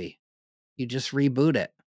goofy? You just reboot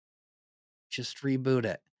it.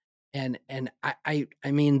 And I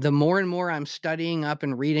mean, the more and more I'm studying up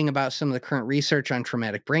and reading about some of the current research on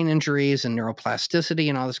traumatic brain injuries and neuroplasticity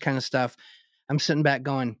and all this kind of stuff, I'm sitting back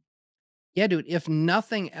going, yeah, dude, if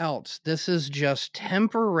nothing else, this is just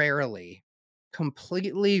temporarily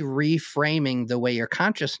completely reframing the way your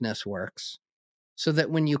consciousness works, so that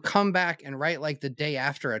when you come back and write like the day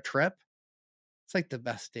after a trip, it's like the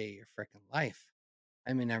best day of your freaking life.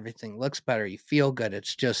 I mean, everything looks better. You feel good.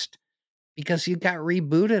 It's just because you got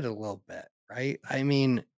rebooted a little bit, right? I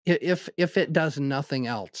mean, if it does nothing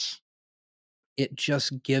else, it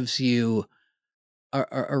just gives you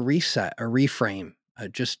a reset, a reframe,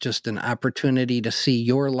 just an opportunity to see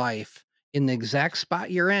your life in the exact spot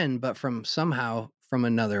you're in, but from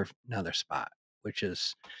another spot, which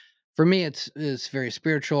is, for me, it's very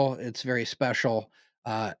spiritual. It's very special.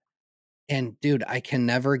 And dude, I can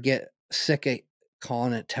never get sick of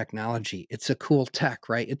calling it technology. It's a cool tech,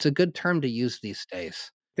 right? It's a good term to use these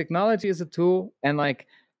days. Technology is a tool, and like,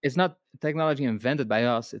 it's not technology invented by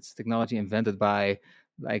us. It's technology invented by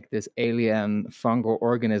like this alien fungal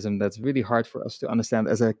organism that's really hard for us to understand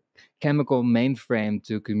as a chemical mainframe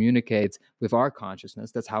to communicate with our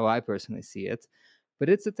consciousness. That's how I personally see it. But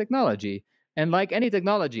it's a technology. And like any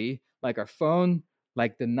technology, like our phone,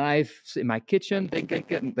 like the knives in my kitchen,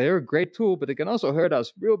 they're a great tool, but they can also hurt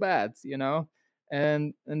us real bad,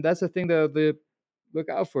 And that's the thing that they look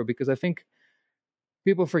out for, because I think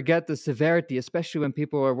people forget the severity, especially when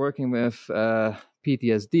people are working with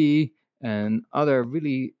PTSD and other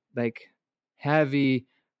really like heavy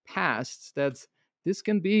pasts, that this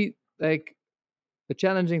can be like a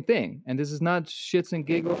challenging thing. And this is not shits and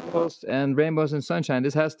giggles and rainbows and sunshine.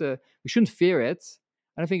 We shouldn't fear it.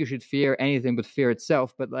 I don't think you should fear anything but fear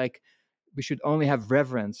itself, but like, we should only have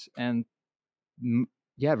reverence and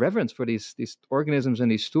reverence for these organisms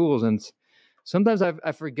and these tools. And sometimes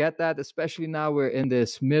I forget that, especially now we're in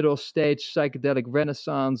this middle stage psychedelic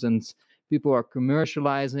renaissance, and people are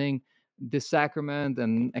commercializing this sacrament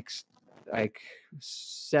and like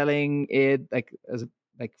selling it like as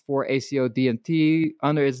like for ACO DMT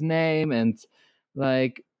under its name, and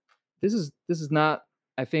like this is not,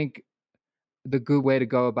 I think, the good way to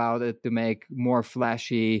go about it, to make more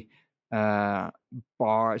flashy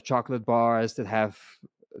chocolate bars that have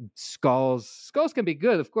skulls. Skulls can be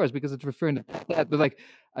good, of course, because it's referring to that, but like,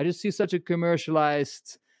 I just see such a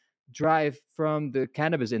commercialized drive from the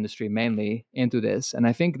cannabis industry mainly into this, and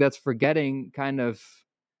I think that's forgetting kind of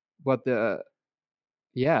what the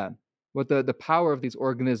power of these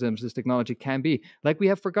organisms, this technology can be. Like, we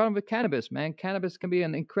have forgotten with cannabis, man. Cannabis can be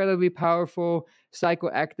an incredibly powerful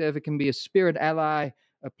psychoactive. It can be a spirit ally,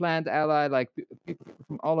 a plant ally. Like, people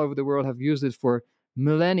from all over the world have used it for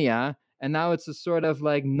millennia, and now it's a sort of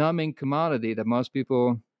like numbing commodity that most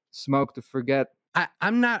people smoke to forget.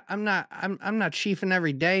 I'm not chiefing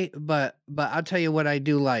every day, but I'll tell you what I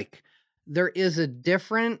do like. there is a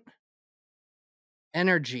different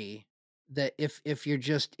energy that if you're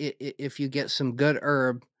just if you get some good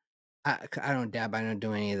herb. I don't dab. I don't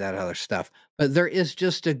do any of that other stuff. But there is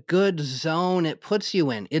just a good zone it puts you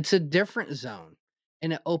in. It's a different zone,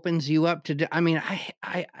 and it opens you up to. I mean,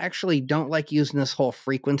 I actually don't like using this whole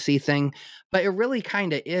frequency thing, but it really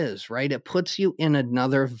kind of is, right? It puts you in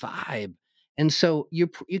another vibe, and so you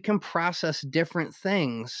can process different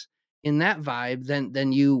things in that vibe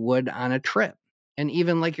than you would on a trip. And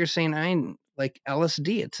even like you're saying, like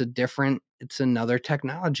LSD. It's another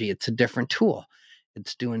technology. It's a different tool.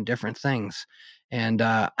 It's doing different things. And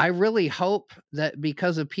I really hope that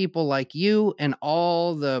because of people like you and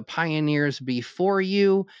all the pioneers before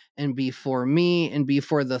you and before me and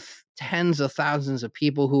before the tens of thousands of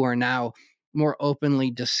people who are now more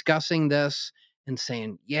openly discussing this and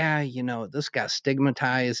saying, yeah, this got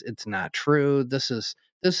stigmatized. It's not true. This is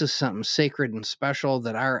something sacred and special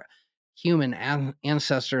that our human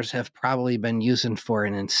ancestors have probably been using for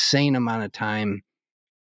an insane amount of time.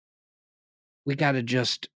 We got to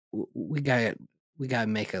just we got to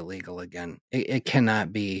make it legal again. It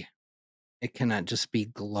cannot just be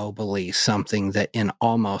globally something that in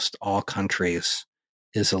almost all countries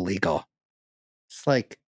is illegal. It's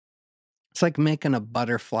like making a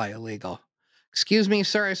butterfly illegal. Excuse me,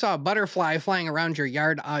 sir, I saw a butterfly flying around your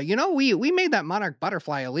yard. We made that monarch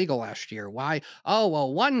butterfly illegal last year. Why? Oh,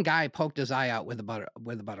 well, one guy poked his eye out with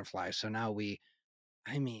a butterfly. So now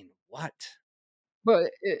what?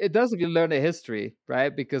 But it does if you learn the history,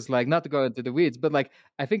 right? Because like, not to go into the weeds, but like,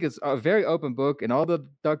 I think it's a very open book in all the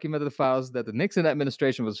documented files that the Nixon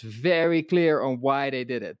administration was very clear on why they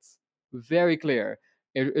did it. Very clear.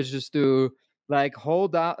 It's just to like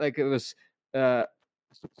hold out, like it was uh,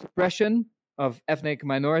 suppression of ethnic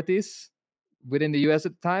minorities within the U.S.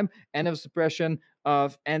 at the time, and it was suppression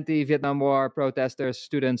of anti-Vietnam War protesters,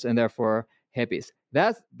 students, and therefore hippies.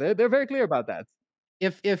 They're very clear about that.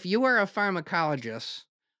 If you are a pharmacologist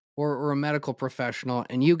or a medical professional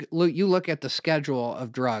and you look at the schedule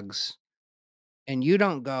of drugs and you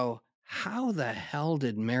don't go, how the hell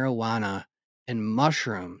did marijuana and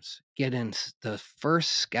mushrooms get in the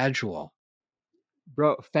first schedule?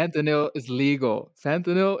 Bro, fentanyl is legal.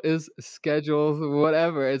 Fentanyl is scheduled,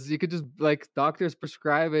 whatever. You could just like doctors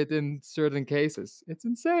prescribe it in certain cases. It's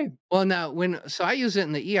insane. Well, now so I use it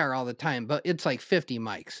in the ER all the time, but it's like 50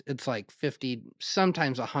 mics. It's like 50,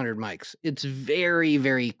 sometimes 100 mics. It's very,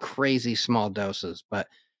 very crazy small doses, but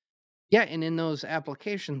yeah, and in those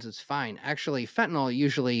applications, it's fine. Actually, fentanyl,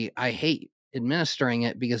 usually I hate administering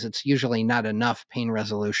it because it's usually not enough pain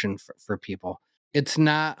resolution for people. It's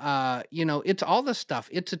not, it's all the stuff.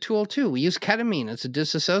 It's a tool too. We use ketamine. It's a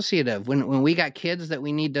disassociative. When we got kids that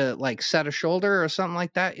we need to like set a shoulder or something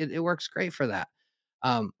like that, it works great for that.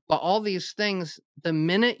 But all these things, the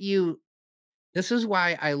minute this is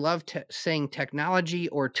why I love saying technology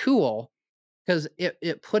or tool, because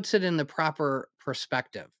it puts it in the proper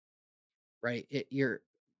perspective, right? You're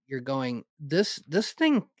going, this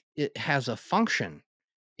thing, it has a function.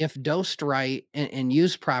 If dosed right and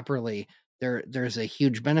used properly, there's a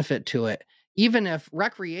huge benefit to it. Even if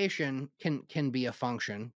recreation can be a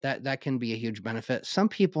function, that can be a huge benefit. Some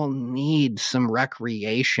people need some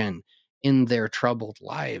recreation in their troubled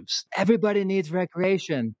lives. Everybody needs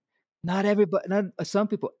recreation. Not everybody, not some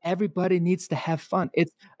people. Everybody needs to have fun.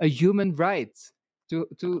 It's a human right to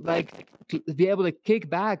be able to kick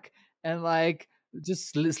back and like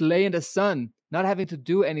just lay in the sun, not having to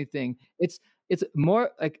do anything. It's more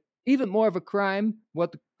like even more of a crime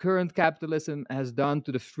what the current capitalism has done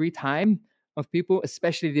to the free time of people,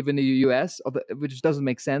 especially even in the US, which doesn't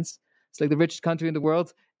make sense. It's like the richest country in the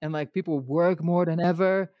world, and like people work more than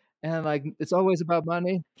ever, and like it's always about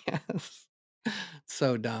money. Yes.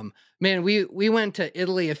 So dumb. Man, we went to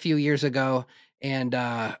Italy a few years ago, and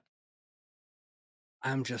I'm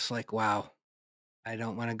just like, wow, I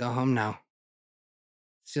don't want to go home now.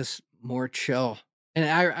 It's just more chill. And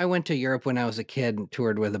I went to Europe when I was a kid and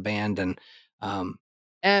toured with a band, and um,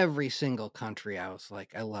 every single country I was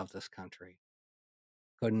like, I love this country.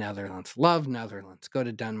 Go to Netherlands, love Netherlands. Go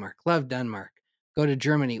to Denmark, love Denmark. Go to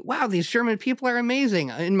Germany. Wow, these German people are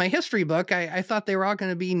amazing. In my history book, I thought they were all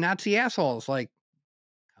going to be Nazi assholes. Like,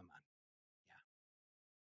 come on.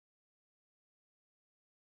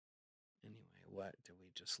 Yeah. Anyway, what? Did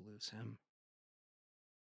we just lose him?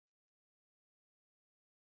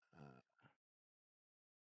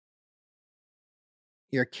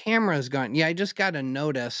 Your camera's gone. Yeah, I just got a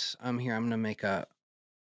notice. Here, I'm going to make a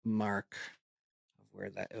mark of where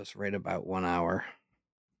that was right about 1 hour.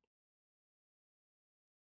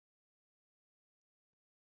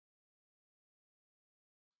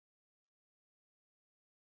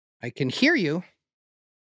 I can hear you.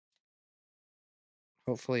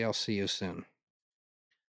 Hopefully I'll see you soon.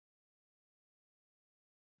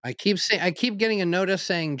 I keep getting a notice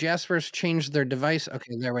saying Jasper's changed their device.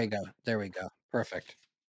 Okay, there we go. There we go. Perfect.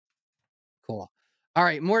 Cool. All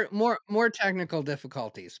right, more technical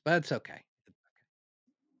difficulties, but it's okay.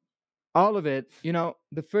 All of it,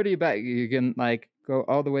 the further you back, you can like go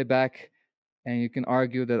all the way back, and you can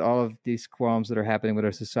argue that all of these qualms that are happening with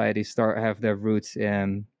our society have their roots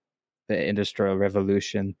in the Industrial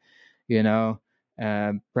Revolution.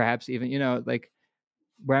 Perhaps even like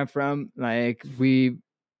where I'm from, like we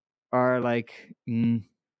are like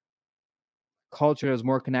culture is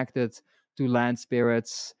more connected to land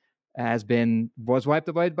spirits, was wiped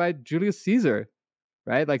away by Julius Caesar,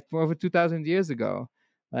 right? Like over 2,000 years ago.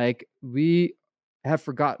 Like we have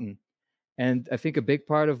forgotten, and I think a big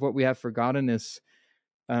part of what we have forgotten is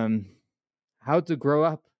how to grow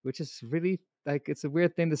up, which is really like it's a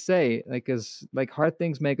weird thing to say, like because like hard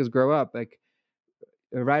things make us grow up, like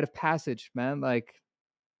a rite of passage, man. Like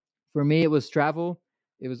for me, it was travel,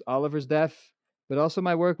 it was Oliver's death, but also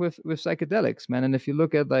my work with psychedelics, man. And if you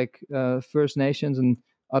look at like First Nations and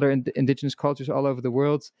other indigenous cultures all over the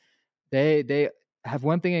world, they have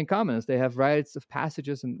one thing in common: is they have rites of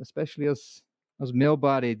passages, and especially as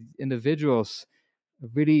male-bodied individuals,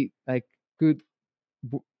 really like could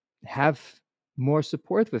have more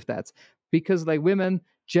support with that, because like women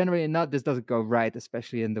generally not, this doesn't go right,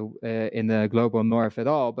 especially in the global north at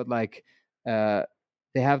all, but like uh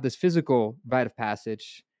they have this physical rite of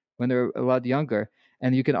passage when they're a lot younger.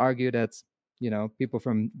 And you can argue that people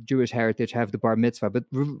from Jewish heritage have the bar mitzvah, but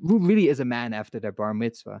who really is a man after their bar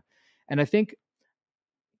mitzvah? And I think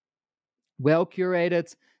well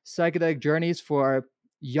curated psychedelic journeys for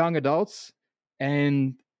young adults,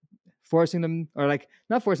 and forcing them, or like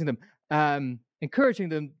not forcing them, encouraging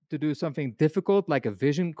them to do something difficult like a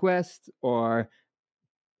vision quest or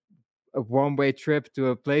a one-way trip to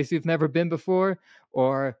a place you've never been before,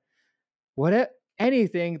 or what,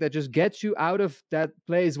 anything that just gets you out of that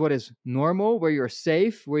place, what is normal, where you're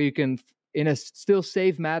safe, where you can in a still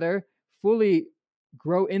safe manner fully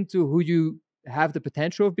grow into who you have the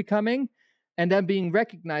potential of becoming, and then being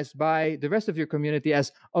recognized by the rest of your community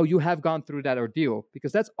as, oh, you have gone through that ordeal.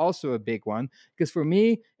 Because that's also a big one, because for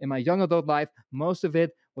me in my young adult life, most of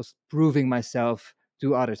it was proving myself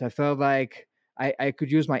to others. I felt like I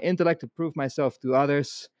could use my intellect to prove myself to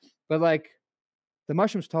others, but like the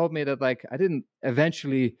mushrooms told me that like I didn't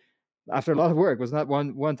eventually, after a lot of work, was not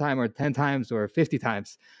one time or 10 times or 50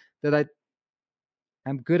 times, that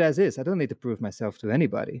I'm good as is. I don't need to prove myself to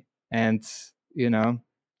anybody. And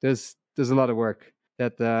there's a lot of work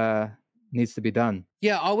that needs to be done.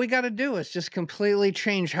 Yeah, all we got to do is just completely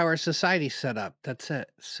change how our society's set up. That's it.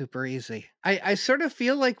 Super easy. I sort of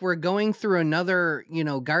feel like we're going through another,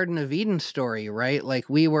 Garden of Eden story, right? Like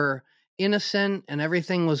we were innocent and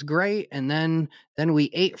everything was great, and then we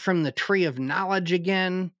ate from the tree of knowledge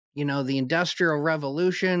again. The Industrial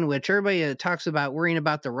Revolution, which everybody talks about worrying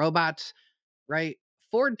about the robots, right?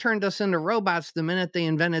 Ford turned us into robots the minute they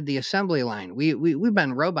invented the assembly line. We've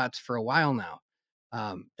been robots for a while now.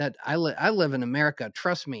 That I live in America.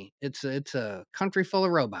 Trust me, it's a country full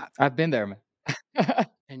of robots. I've been there, man.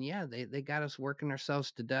 And yeah, they got us working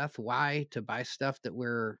ourselves to death. Why? To buy stuff that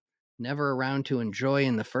we're never around to enjoy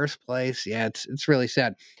in the first place. Yeah, it's really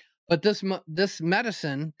sad. But this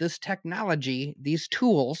medicine, this technology, these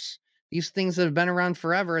tools, these things that have been around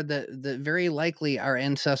forever, that very likely our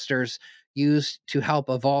ancestors used to help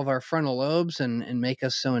evolve our frontal lobes and make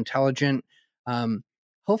us so intelligent.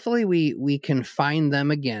 Hopefully we can find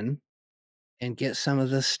them again and get some of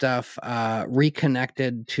this stuff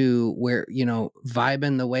reconnected to where,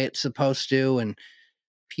 vibing the way it's supposed to, and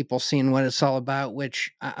people seeing what it's all about, which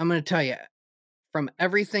I'm going to tell you, from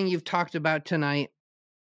everything you've talked about tonight,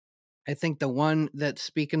 I think the one that's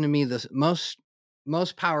speaking to me the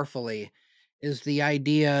most powerfully is the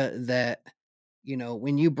idea that,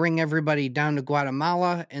 when you bring everybody down to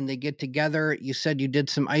Guatemala and they get together, you said you did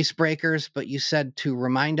some icebreakers, but you said to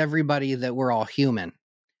remind everybody that we're all human.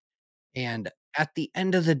 And at the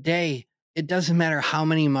end of the day, it doesn't matter how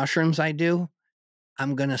many mushrooms I do,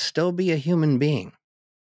 I'm going to still be a human being.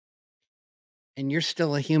 And you're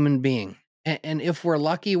still a human being. And if we're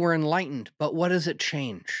lucky, we're enlightened. But what does it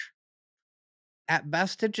change? At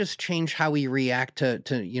best, it just change how we react to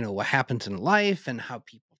what happens in life and how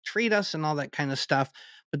people treat us and all that kind of stuff.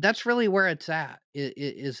 But that's really where it's at,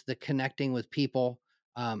 is the connecting with people,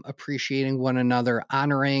 appreciating one another,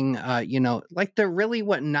 honoring, like really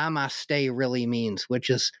what namaste really means, which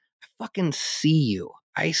is I fucking see you.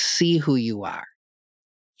 I see who you are.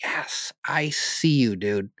 Yes, I see you,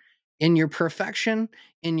 dude. In your perfection,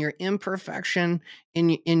 in your imperfection,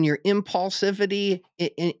 in your impulsivity,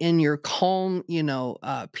 in your calm,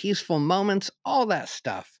 peaceful moments, all that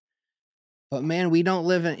stuff. But man, we don't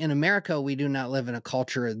live in America. We do not live in a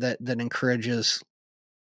culture that encourages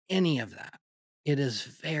any of that. It is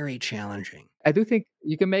very challenging. I do think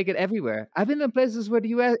you can make it everywhere. I've been in places where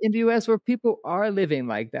in the US where people are living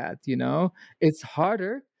like that, It's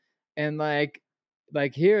harder, and like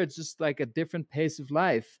here it's just like a different pace of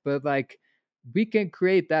life, but like we can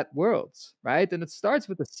create that world, right? And it starts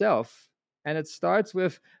with the self, and it starts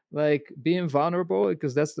with like being vulnerable,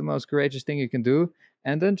 because that's the most courageous thing you can do,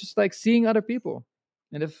 and then just like seeing other people.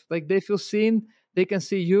 And if like they feel seen, they can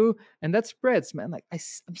see you, and that spreads, man. Like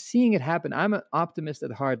I'm seeing it happen. I'm an optimist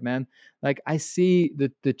at heart, man. Like I see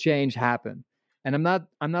the change happen, and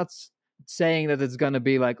I'm not saying that it's gonna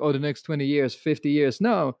be like, oh, the next 20 years, 50 years.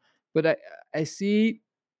 No, but I see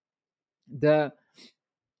the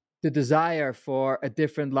desire for a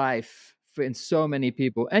different life in so many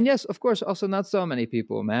people, and yes, of course, also not so many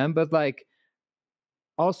people, man, but like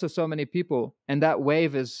also so many people, and that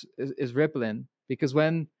wave is rippling, because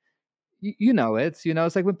when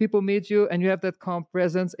it's like when people meet you and you have that calm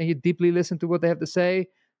presence and you deeply listen to what they have to say,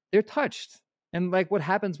 they're touched. And like what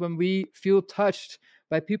happens when we feel touched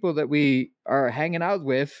by people that we are hanging out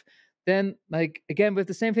with, then like again with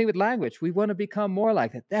the same thing with language, we want to become more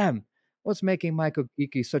like that. Damn, what's making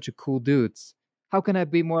MycoGeeky such a cool dude? How can I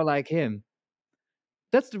be more like him?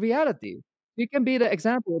 That's the reality. You can be the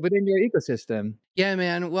example within your ecosystem. Yeah,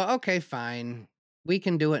 man. Well, okay, fine. We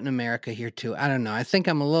can do it in America here too. I don't know. I think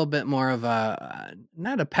I'm a little bit more of a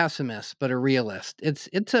not a pessimist, but a realist.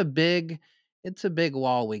 It's a big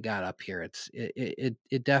wall we got up here.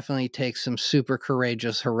 It definitely takes some super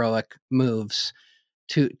courageous, heroic moves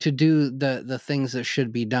to do the things that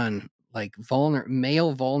should be done. Like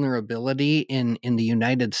male vulnerability in the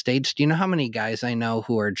United States. Do you know how many guys I know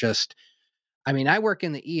who are just, I mean, I work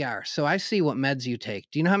in the ER, so I see what meds you take.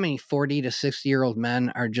 Do you know how many 40 to 60-year-old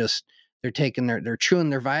men are just, they're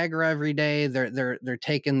chewing their Viagra every day. They're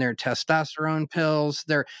taking their testosterone pills.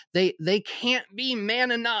 They can't be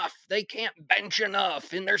man enough. They can't bench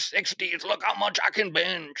enough in their 60s. Look how much I can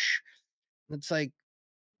bench. It's like,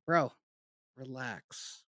 bro,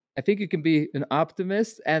 relax. I think you can be an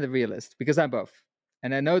optimist and a realist, because I'm both.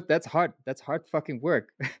 And I know that's hard. That's hard fucking work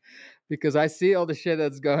because I see all the shit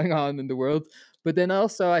that's going on in the world, but then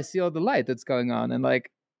also I see all the light that's going on. And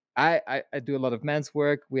like, I do a lot of men's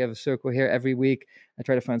work. We have a circle here every week. I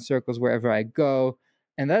try to find circles wherever I go.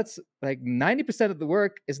 And that's like 90% of the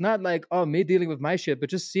work is not like, oh, me dealing with my shit, but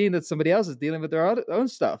just seeing that somebody else is dealing with their own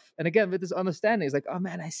stuff. And again, with this understanding, it's like, oh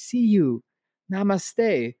man, I see you.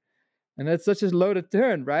 Namaste. And that's such a loaded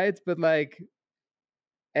term, right? But like,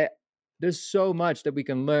 eh, there's so much that we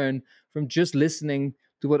can learn from just listening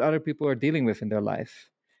to what other people are dealing with in their life.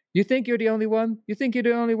 You think you're the only one? You think you're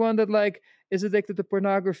the only one that like is addicted to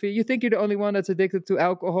pornography? You think you're the only one that's addicted to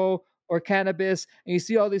alcohol or cannabis? And you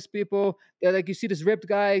see all these people that like, you see this ripped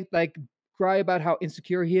guy like cry about how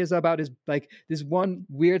insecure he is about his like this one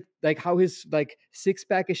weird like how his like six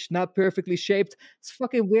pack is not perfectly shaped. It's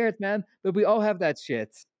fucking weird, man. But we all have that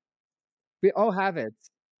shit. We all have it.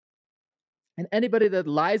 And anybody that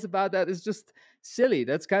lies about that is just silly.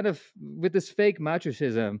 That's kind of with this fake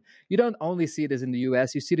matricism. You don't only see this in the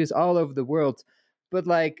US, you see this all over the world. But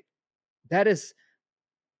like that is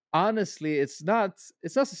honestly, it's not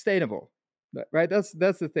sustainable. Right? That's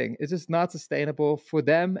the thing. It's just not sustainable for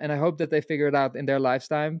them. And I hope that they figure it out in their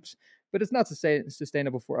lifetimes. But it's not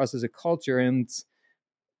sustainable for us as a culture and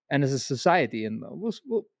as a society. And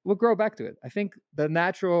we'll grow back to it. I think the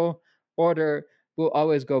natural order will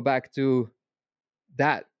always go back to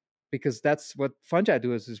that, because that's what fungi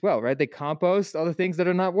do as well, right? They compost all the things that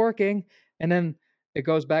are not working, and then it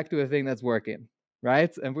goes back to a thing that's working,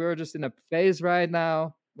 right? And we're just in a phase right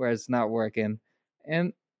now where it's not working.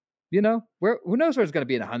 And who knows where it's going to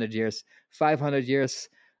be in 100 years, 500 years.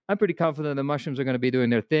 I'm pretty confident the mushrooms are going to be doing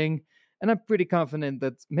their thing, and I'm pretty confident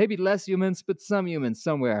that maybe less humans, but some humans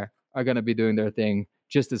somewhere are going to be doing their thing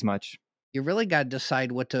just as much. You really got to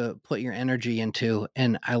decide what to put your energy into.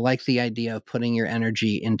 And I like the idea of putting your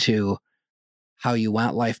energy into how you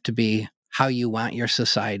want life to be, how you want your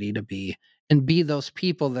society to be, and be those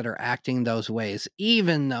people that are acting those ways,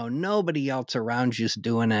 even though nobody else around you's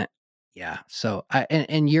doing it. Yeah. So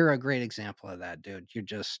and you're a great example of that, dude. You're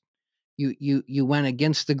just, you went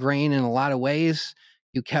against the grain in a lot of ways.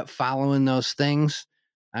 You kept following those things.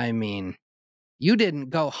 I mean, you didn't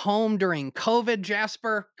go home during COVID,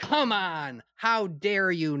 Jasper? Come on. How dare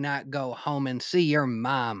you not go home and see your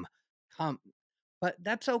mom? But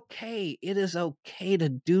that's okay. It is okay to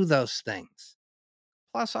do those things.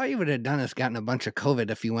 Plus, all you would have done is gotten a bunch of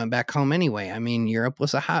COVID if you went back home anyway. I mean, Europe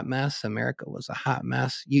was a hot mess. America was a hot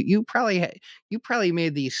mess. You probably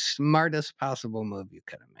made the smartest possible move you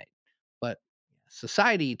could have made. But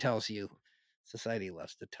society loves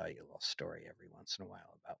to tell you a little story every once in a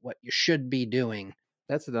while about what you should be doing.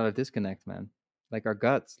 That's another disconnect, man. Like our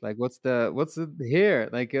guts. Like what's here?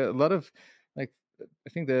 Like a lot of, like, I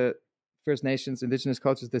think the First Nations, indigenous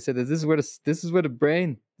cultures, they said that this is where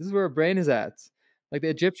our brain is at. Like the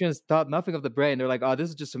Egyptians thought nothing of the brain. They're like, oh, this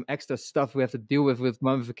is just some extra stuff we have to deal with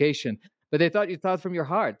mummification. But they thought you thought from your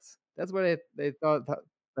heart. That's where they thought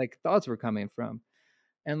like thoughts were coming from.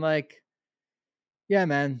 And like, yeah,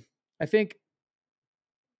 man, I think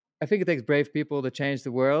it takes brave people to change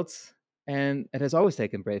the world, and it has always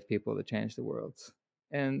taken brave people to change the world.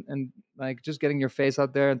 And like just getting your face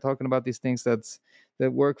out there and talking about these things that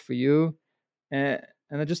work for you, and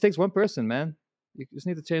it just takes one person, man. You just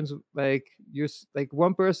need to change like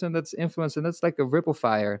one person that's influenced, and that's like a ripple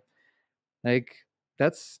fire. Like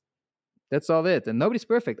that's all it. And nobody's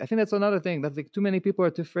perfect. I think that's another thing. That like too many people are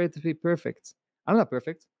too afraid to be perfect. I'm not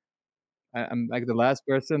perfect. I'm like the last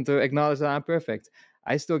person to acknowledge that I'm perfect.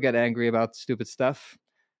 I still get angry about stupid stuff.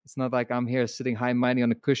 It's not like I'm here sitting high-minded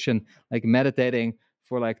on a cushion, like meditating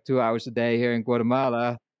for like 2 hours a day here in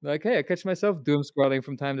Guatemala. Like, hey, I catch myself doom scrolling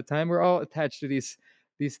from time to time. We're all attached to these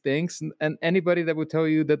things, and anybody that would tell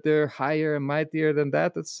you that they're higher and mightier than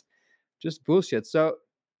that, that's just bullshit. So,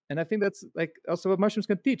 and I think that's like also what mushrooms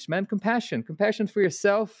can teach, man. Compassion for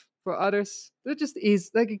yourself, for others. They're just easy.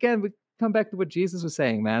 Like again, we come back to what Jesus was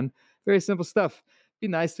saying, man. Very simple stuff. Be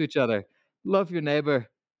nice to each other. Love your neighbor.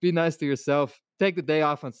 Be nice to yourself. Take the day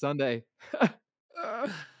off on Sunday.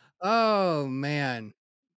 Oh man,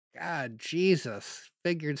 God, Jesus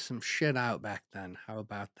figured some shit out back then. How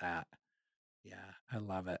about that? Yeah, I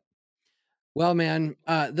love it. Well, man,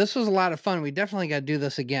 this was a lot of fun. We definitely got to do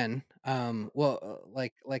this again.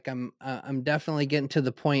 Like I'm definitely getting to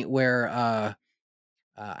the point where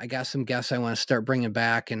I got some guests I want to start bringing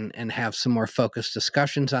back and have some more focused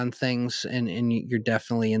discussions on things. And you're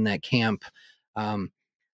definitely in that camp.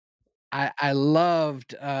 I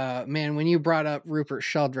loved, man, when you brought up Rupert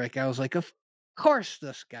Sheldrake, I was like, of course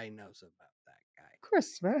this guy knows about that guy. Of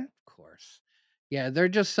course, man. Of course. Yeah, they're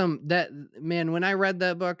just man, when I read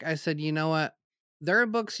that book, I said, you know what? There are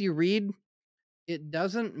books you read. It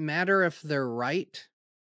doesn't matter if they're right.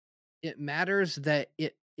 It matters that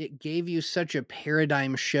it gave you such a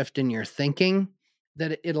paradigm shift in your thinking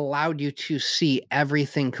that it allowed you to see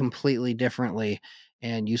everything completely differently.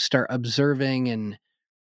 And you start observing, and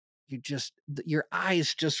your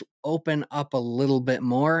eyes just open up a little bit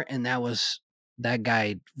more. And that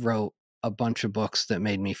guy wrote a bunch of books that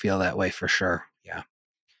made me feel that way for sure. Yeah.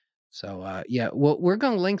 So, yeah, well, we're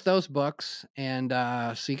going to link those books, and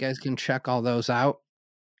so you guys can check all those out.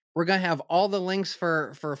 We're going to have all the links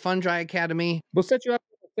for Fungi Academy. We'll set you up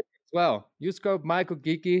as well. Use code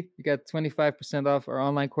MycoGeeky. You get 25% off our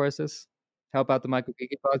online courses. Help out the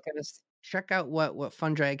MycoGeeky Podcast. Check out what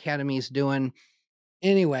Fungi Academy is doing.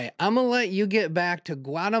 Anyway, I'm going to let you get back to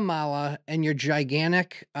Guatemala and your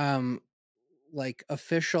gigantic, like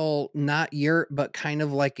official, not yurt, but kind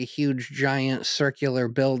of like a huge giant circular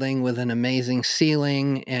building with an amazing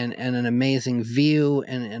ceiling and an amazing view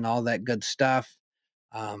and all that good stuff.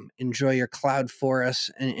 Enjoy your cloud forests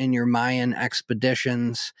and your Mayan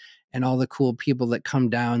expeditions and all the cool people that come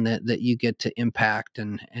down that you get to impact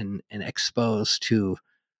and expose to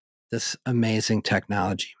this amazing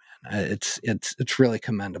technology, man. It's really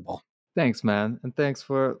commendable. Thanks, man. And thanks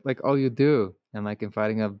for like all you do and like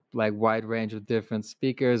inviting a like wide range of different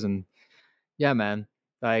speakers. And yeah, man,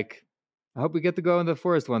 like I hope we get to go in the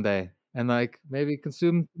forest one day and like maybe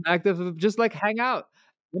consume active, just like hang out.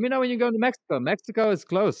 Let me know when you go to Mexico. Mexico is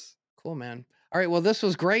close. Cool, man. All right. Well, this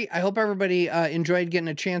was great. I hope everybody enjoyed getting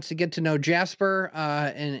a chance to get to know Jasper.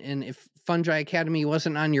 And if Fungi Academy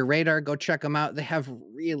wasn't on your radar, go check them out. They have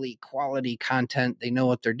really quality content. They know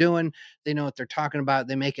what they're doing. They know what they're talking about.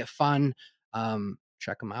 They make it fun.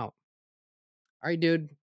 Check them out. All right,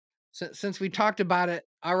 dude. Since we talked about it,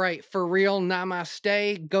 all right, for real,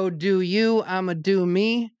 namaste. Go do you. I'ma do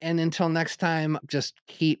me. And until next time, just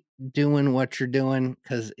keep doing what you're doing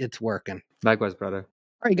because it's working. Likewise, brother.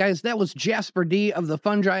 All right, guys, that was Jasper D of the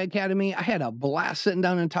Fungi Academy. I had a blast sitting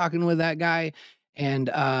down and talking with that guy. And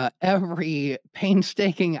every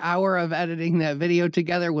painstaking hour of editing that video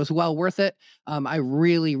together was well worth it. I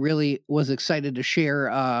really, really was excited to share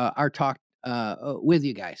our talk with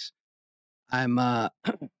you guys. I'm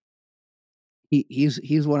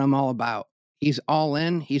he's what I'm all about. He's all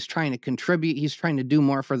in. He's trying to contribute. He's trying to do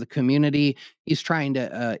more for the community. He's trying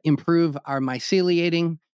to improve our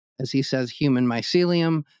myceliating as he says, human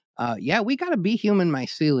mycelium. Yeah, we got to be human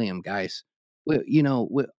mycelium, guys.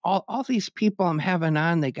 With all these people I'm having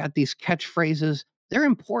on, they got these catchphrases. They're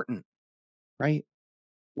important, right?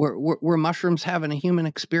 We're mushrooms having a human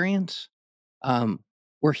experience.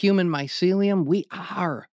 We're human mycelium.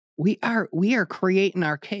 We are creating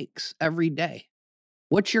our cakes every day.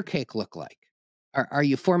 What's your cake look like? Are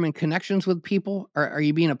you forming connections with people? Are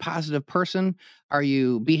you being a positive person? Are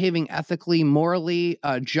you behaving ethically, morally,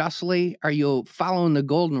 justly? Are you following the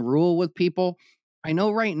golden rule with people? I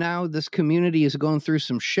know right now this community is going through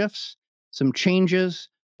some shifts, some changes,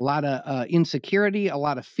 a lot of insecurity, a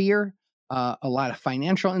lot of fear, a lot of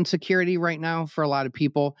financial insecurity right now for a lot of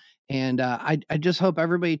people. And I just hope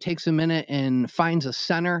everybody takes a minute and finds a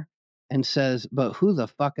center and says, but who the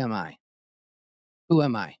fuck am I? Who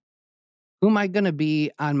am I? Who am I going to be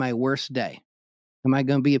on my worst day? Am I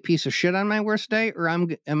going to be a piece of shit on my worst day? Or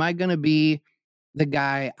am I going to be the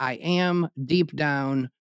guy I am deep down?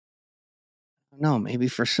 No, maybe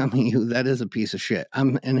for some of you, that is a piece of shit.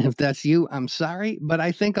 And if that's you, I'm sorry. But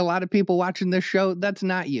I think a lot of people watching this show, that's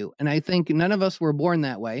not you. And I think none of us were born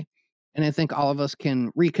that way. And I think all of us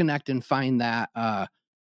can reconnect and find that,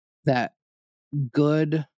 that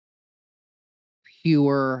good,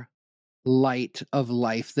 pure light of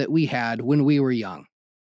life that we had when we were young.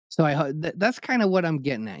 So that's kind of what I'm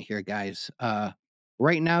getting at here, guys.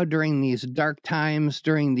 Right now, during these dark times,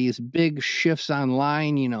 during these big shifts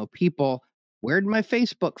online, people, where'd my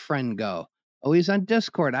Facebook friend go? Oh, he's on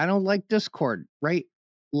Discord. I don't like Discord, right?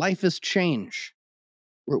 Life has changed.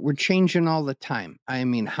 We're changing all the time. I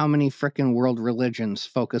mean, how many frickin' world religions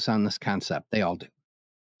focus on this concept? They all do.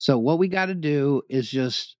 So what we got to do is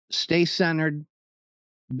just stay centered,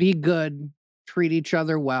 be good, treat each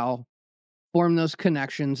other well, form those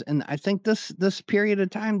connections. And I think this period of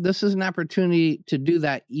time, this is an opportunity to do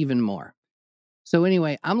that even more. So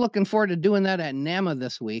anyway, I'm looking forward to doing that at NAMA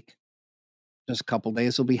this week. Just a couple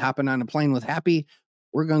days, we'll be hopping on a plane with Happy.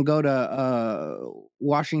 We're going to go to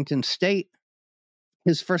Washington State.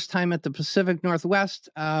 His first time at the Pacific Northwest.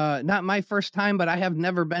 Not my first time, but I have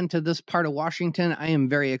never been to this part of Washington. I am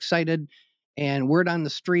very excited. And word on the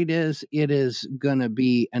street is it is going to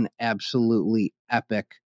be an absolutely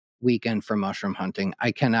epic weekend for mushroom hunting.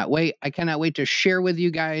 I cannot wait. I cannot wait to share with you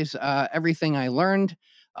guys everything I learned,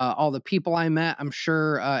 all the people I met. I'm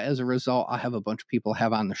sure as a result, I'll have a bunch of people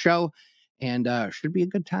have on the show, and should be a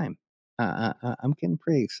good time. I'm getting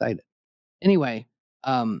pretty excited. Anyway,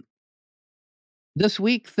 this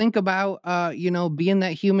week, think about being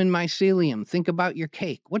that human mycelium. Think about your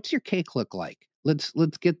cake. What's your cake look like? Let's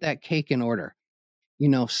get that cake in order.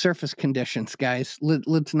 Surface conditions, guys.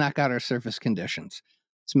 Let's knock out our surface conditions.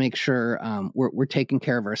 Let's make sure we're taking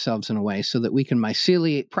care of ourselves in a way so that we can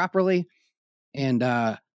myceliate properly. And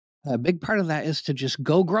a big part of that is to just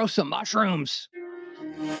go grow some mushrooms.